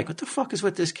kids like, what the fuck is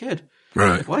with this kid?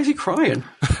 Right. Like, why is he crying?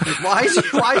 Like,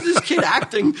 why is this kid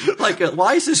acting like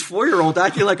why is this 4-year-old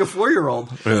acting like a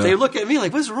 4-year-old? Yeah. They look at me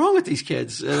like, what's wrong with these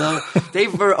kids?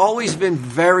 They've always been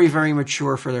very, very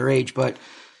mature for their age, but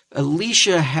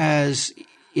Alicia has,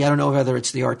 I don't know whether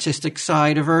it's the artistic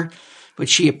side of her, but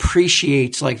she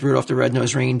appreciates like Rudolph the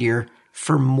Red-Nosed Reindeer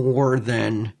for more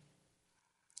than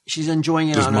she's enjoying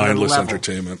it on mindless level.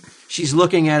 Entertainment. She's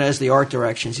looking at it as the art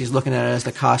direction. She's looking at it as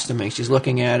the costuming. She's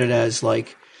looking at it as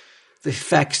like the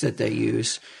effects that they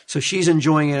use. So she's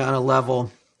enjoying it on a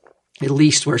level, at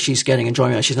least where she's getting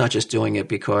enjoyment. She's not just doing it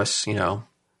because,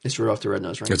 it's Rudolph the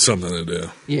Red-Nosed Reindeer. It's something to do.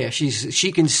 Yeah,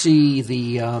 she can see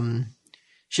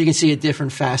she can see a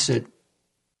different facet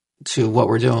to what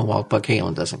we're doing, but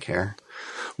Caitlin doesn't care.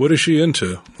 What is she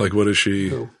into? Like, what is she?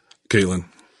 Who? Caitlin.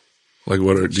 Like,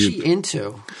 what are she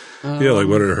into? Like,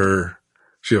 what are her?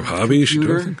 She have hobbies? She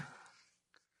do anything?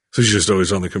 So she's just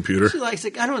always on the computer? She likes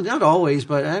it. Not always,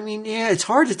 but I mean, yeah, it's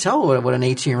hard to tell what an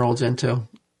 18-year-old's into.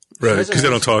 Right, because they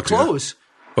don't talk to clothes.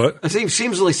 You. What?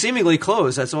 It seemingly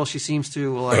clothes. That's all she seems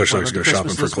to like. Oh, she likes to go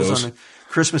shopping for clothes.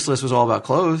 Christmas list was all about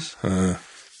clothes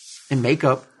and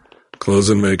makeup. Clothes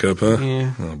and makeup, huh?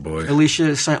 Yeah. Oh, boy. Alicia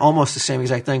is almost the same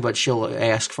exact thing, but she'll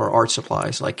ask for art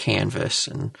supplies like canvas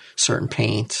and certain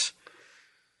paints.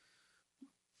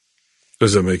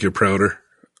 Does that make you prouder?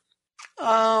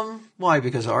 Why?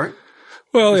 Because art?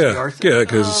 Well, yeah. Yeah,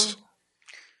 because...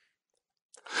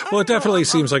 Well, it definitely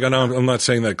seems like, I'm not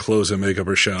saying that clothes and makeup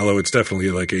are shallow. It's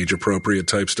definitely like age-appropriate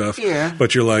type stuff. Yeah.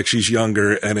 But you're like, she's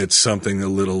younger, and it's something a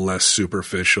little less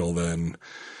superficial than,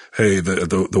 hey,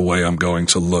 the way I'm going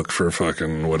to look for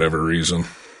fucking whatever reason.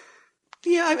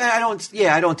 Yeah,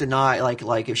 I don't deny,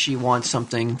 like if she wants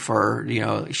something for,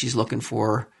 she's looking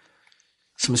for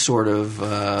some sort of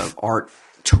art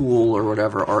tool or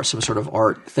whatever, or some sort of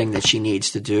art thing that she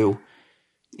needs to do.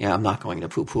 Yeah, I'm not going to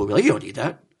poo-poo. I'll be like, you don't need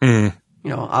that. Mm-hmm.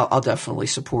 I'll definitely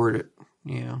support it.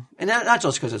 And not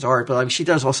just because it's art, but she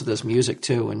does music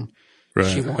too, and right.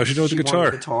 How's she doing with the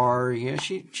guitar? Guitar, yeah,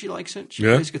 she likes it. She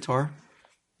plays guitar.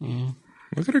 Yeah,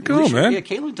 look at her go, man. Yeah,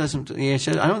 Caitlin doesn't. Yeah,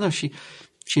 I don't know if she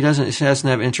doesn't. She doesn't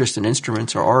have interest in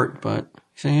instruments or art, but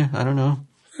yeah, I don't know.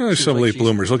 There's some late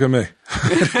bloomers. Look at me. You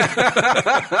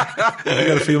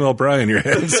got a female Bri in your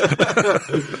hands.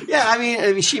 Yeah, I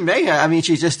mean, she may have. I mean,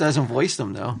 she just doesn't voice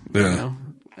them, though. Yeah. You know?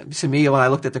 To me, when I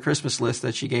looked at the Christmas list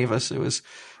that she gave us, it was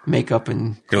makeup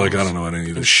and You're like, I don't know what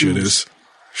any of this shit is.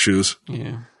 Shoes.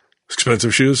 Yeah.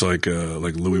 Expensive shoes, like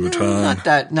Louis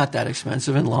Vuitton. Not that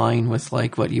expensive. In line with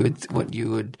like you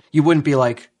wouldn't be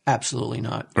like absolutely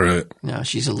not. Right. No,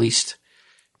 she's at least.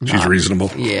 She's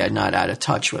reasonable. Yeah, not out of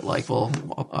touch with like, well,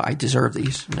 I deserve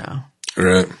these. No.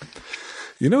 Right.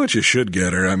 You know what you should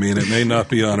get her? I mean, it may not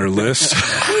be on her list.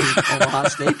 Omaha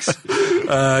steaks?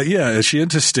 Yeah. Is she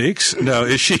into steaks? No.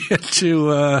 Is she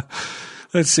into,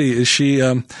 let's see. Is she,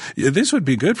 this would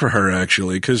be good for her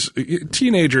actually, because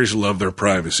teenagers love their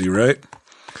privacy, right?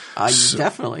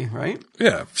 Definitely, right?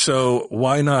 Yeah. So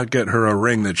why not get her a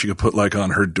ring that she could put like on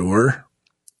her door?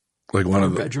 Like one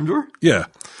of the bedroom door? Yeah.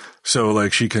 So,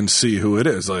 like, she can see who it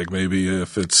is. Like, maybe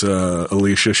if it's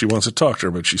Alicia, she wants to talk to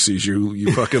her, but she sees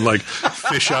you fucking, like,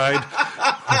 fish-eyed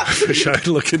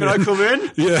looking. Can I come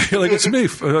in? Yeah, you're like, it's me,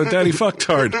 Daddy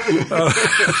Fucktard.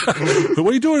 What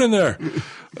are you doing in there?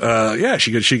 Yeah,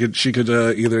 she could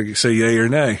either say yay or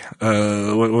nay.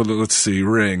 Let's see,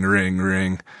 ring.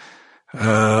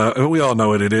 We all know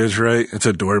what it is, right? It's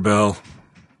a doorbell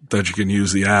that you can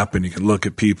use the app and you can look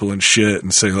at people and shit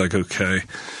and say, like, okay,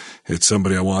 it's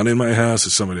somebody I want in my house.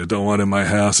 It's somebody I don't want in my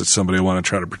house. It's somebody I want to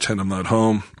try to pretend I'm not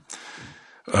home.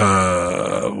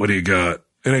 What do you got?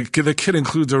 And the kit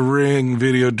includes a Ring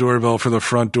video doorbell for the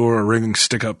front door, a Ring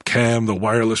stick-up cam, the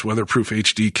wireless weatherproof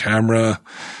HD camera.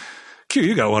 Q,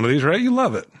 you got one of these, right? You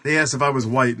love it. They asked if I was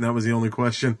white, and that was the only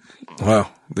question.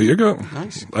 Wow. There you go.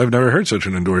 Nice. I've never heard such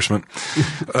an endorsement.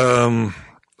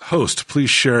 Host, please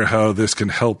share how this can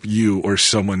help you or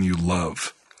someone you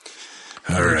love.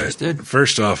 All right. Interested.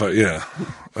 First off,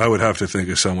 I would have to think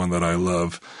of someone that I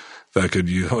love that could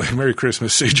use. Like, Merry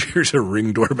Christmas, Sage. Here's a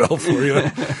Ring doorbell for you.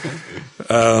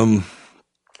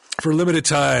 For limited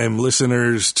time,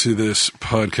 listeners to this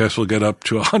podcast will get up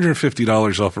to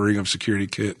 $150 off a Ring Up Security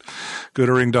Kit. Go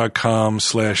to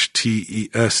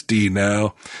ring.com/TESD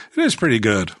now. It is pretty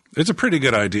good. It's a pretty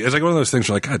good idea. It's like one of those things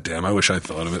where like, God damn, I wish I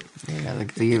thought of it. Yeah,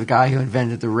 the guy who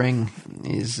invented the Ring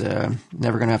is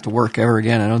never going to have to work ever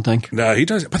again, I don't think. No, he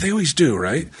does. But they always do,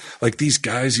 right? Like these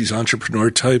guys, these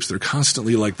entrepreneur types, they're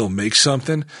constantly like, they'll make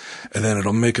something and then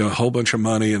it'll make a whole bunch of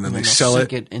money and then they sell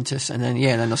it. And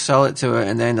then they'll sell it to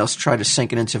and then they'll try to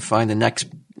sink it into find the next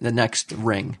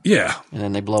ring. Yeah. And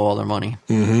then they blow all their money.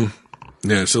 Mm-hmm.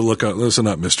 Yeah, so listen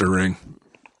up, Mr. Ring.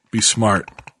 Be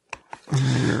smart.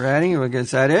 You ready?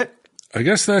 Is that it? I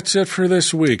guess that's it for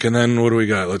this week. And then what do we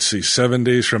got? Let's see. 7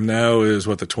 days from now is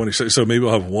what, the 26th? So maybe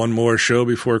we'll have one more show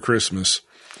before Christmas.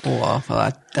 Well,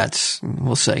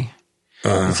 we'll see.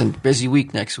 It's a busy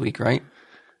week next week, right?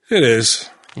 It is.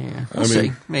 Yeah, we'll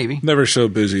see. Maybe. Never so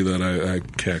busy that I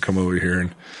can't come over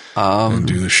here and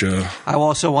do the show. I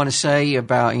also want to say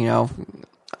about,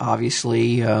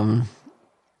 obviously, a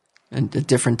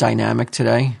different dynamic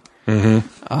today.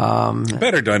 Mm-hmm.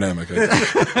 Better dynamic,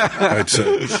 I'd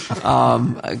say.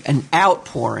 An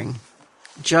outpouring,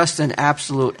 just an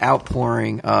absolute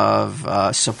outpouring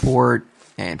of support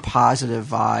and positive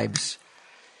vibes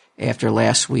after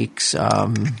last week's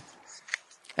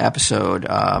episode.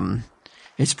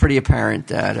 It's pretty apparent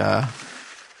that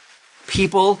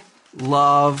people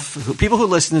who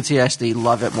listen to TSD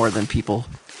love it more than people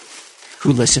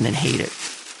who listen and hate it.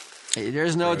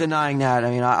 There's no denying that.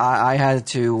 I mean, I had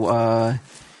to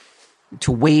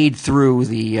wade through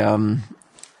the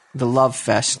love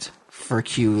fest for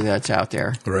Q that's out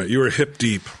there. Right, you were hip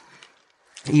deep.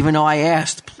 Even though I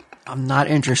asked, I'm not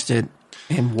interested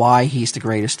in why he's the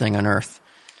greatest thing on earth.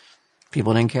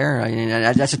 People didn't care. I mean,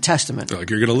 that's a testament. Like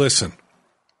you're going to listen.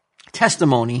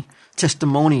 Testimonial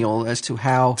as to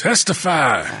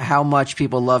testify how much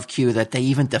people love Q that they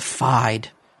even defied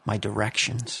my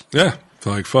directions. Yeah.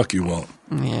 Like, fuck you, Walt.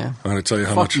 Yeah. I'm going to tell you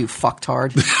how fuck much. Fuck you,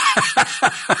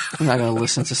 fucktard. I'm not going to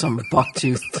listen to some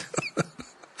bucktooth.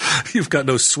 You've got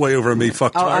no sway over me,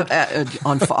 fucktard.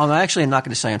 I'm actually not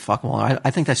going to say unfuckable. I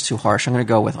think that's too harsh. I'm going to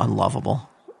go with unlovable.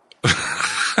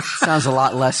 Sounds a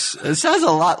lot less. It sounds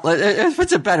a lot. It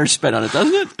puts a better spin on it,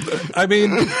 doesn't it? I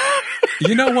mean,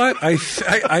 you know what? I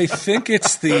think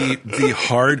it's the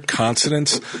hard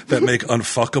consonants that make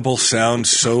unfuckable sound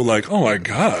so like, oh my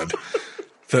God.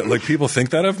 That like people think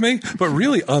that of me, but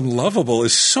really unlovable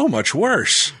is so much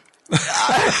worse.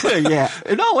 Yeah.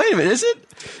 No, wait a minute. Is it?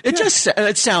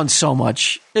 It sounds so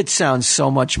much. It sounds so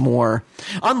much more.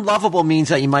 Unlovable means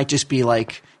that you might just be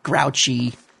like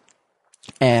grouchy,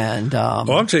 And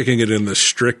well, I'm taking it in the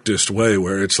strictest way,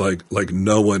 where it's like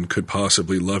no one could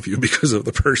possibly love you because of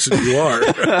the person you are.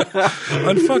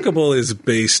 Unfuckable is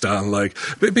based on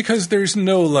because there's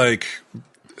no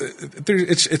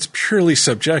it's purely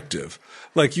subjective.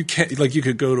 Like you can't, you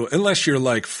could go to, unless you're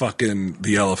like fucking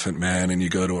the Elephant Man and you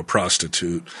go to a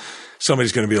prostitute,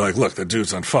 somebody's going to be like, look, the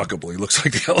dude's unfuckable. He looks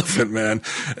like the Elephant Man.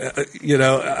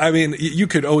 I mean, you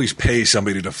could always pay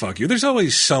somebody to fuck you. There's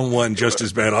always someone just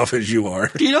as bad off as you are.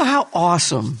 Do you know how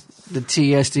awesome the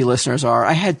TSD listeners are?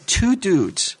 I had 2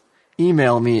 dudes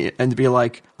email me and be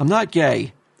like, I'm not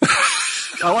gay.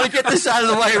 I want to get this out of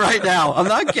the way right now. I'm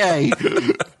not gay.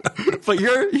 But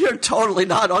you're totally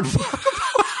not unfuckable.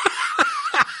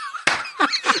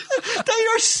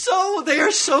 They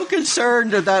are so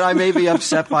concerned that I may be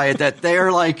upset by it that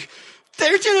they're going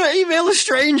to email a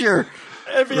stranger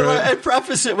and, and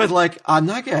preface it with I'm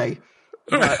not gay.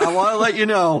 But I want to let you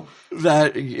know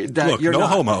that look, you're no not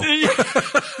homo.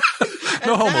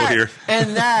 No homo here.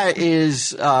 And that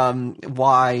is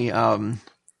why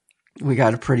we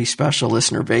got a pretty special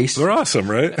listener base. They're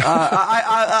awesome, right?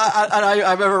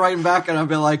 I remember writing back and I've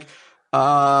been like,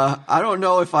 I don't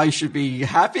know if I should be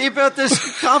happy about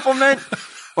this compliment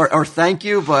or thank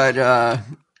you, but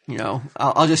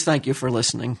I'll just thank you for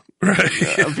listening, right?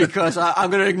 Because I'm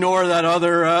going to ignore that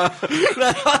other. You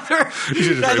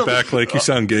should just write back like, you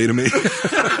sound gay to me.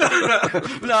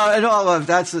 No, and all of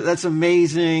that's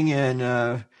amazing,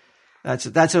 and that's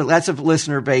a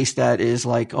listener base that is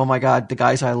like, oh my God, the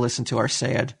guys I listen to are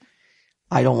sad.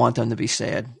 I don't want them to be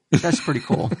sad. That's pretty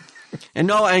cool. And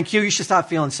Q, you should stop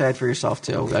feeling sad for yourself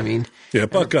too. I mean, yeah,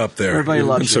 buck up there. Everybody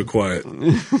loves you. So quiet.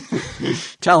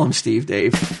 Tell him, Steve,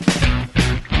 Dave.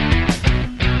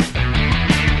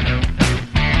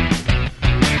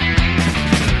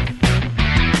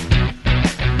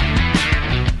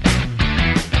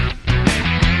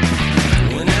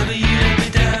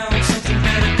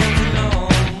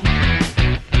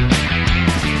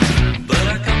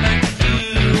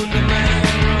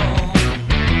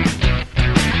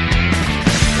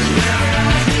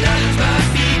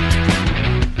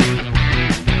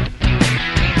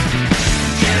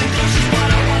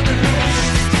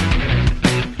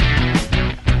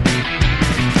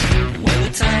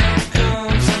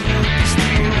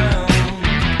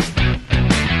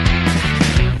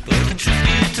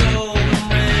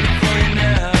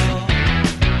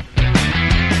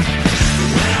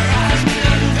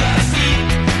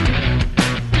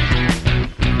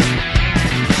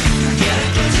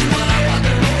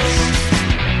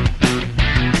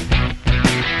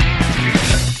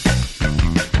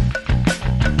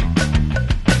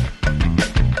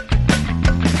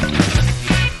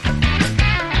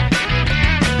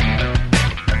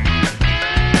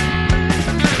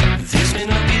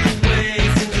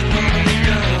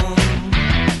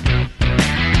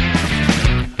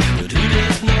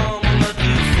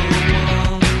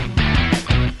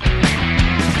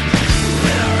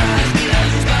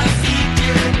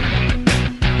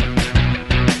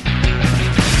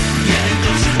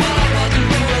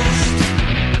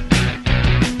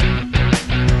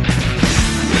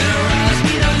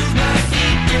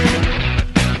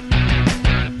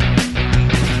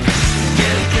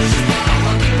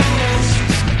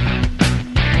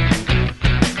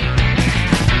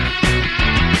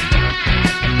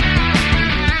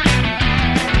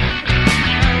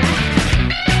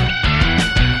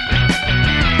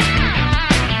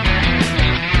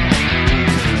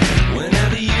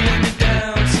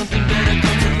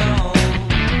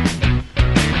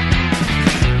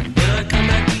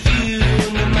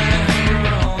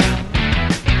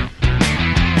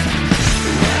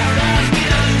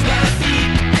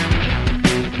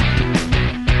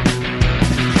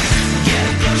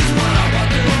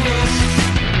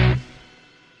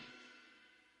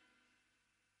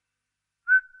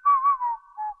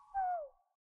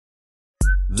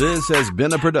 This has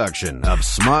been a production of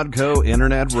Smodco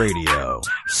Internet Radio.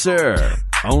 Sir,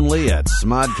 only at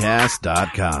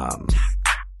smodcast.com.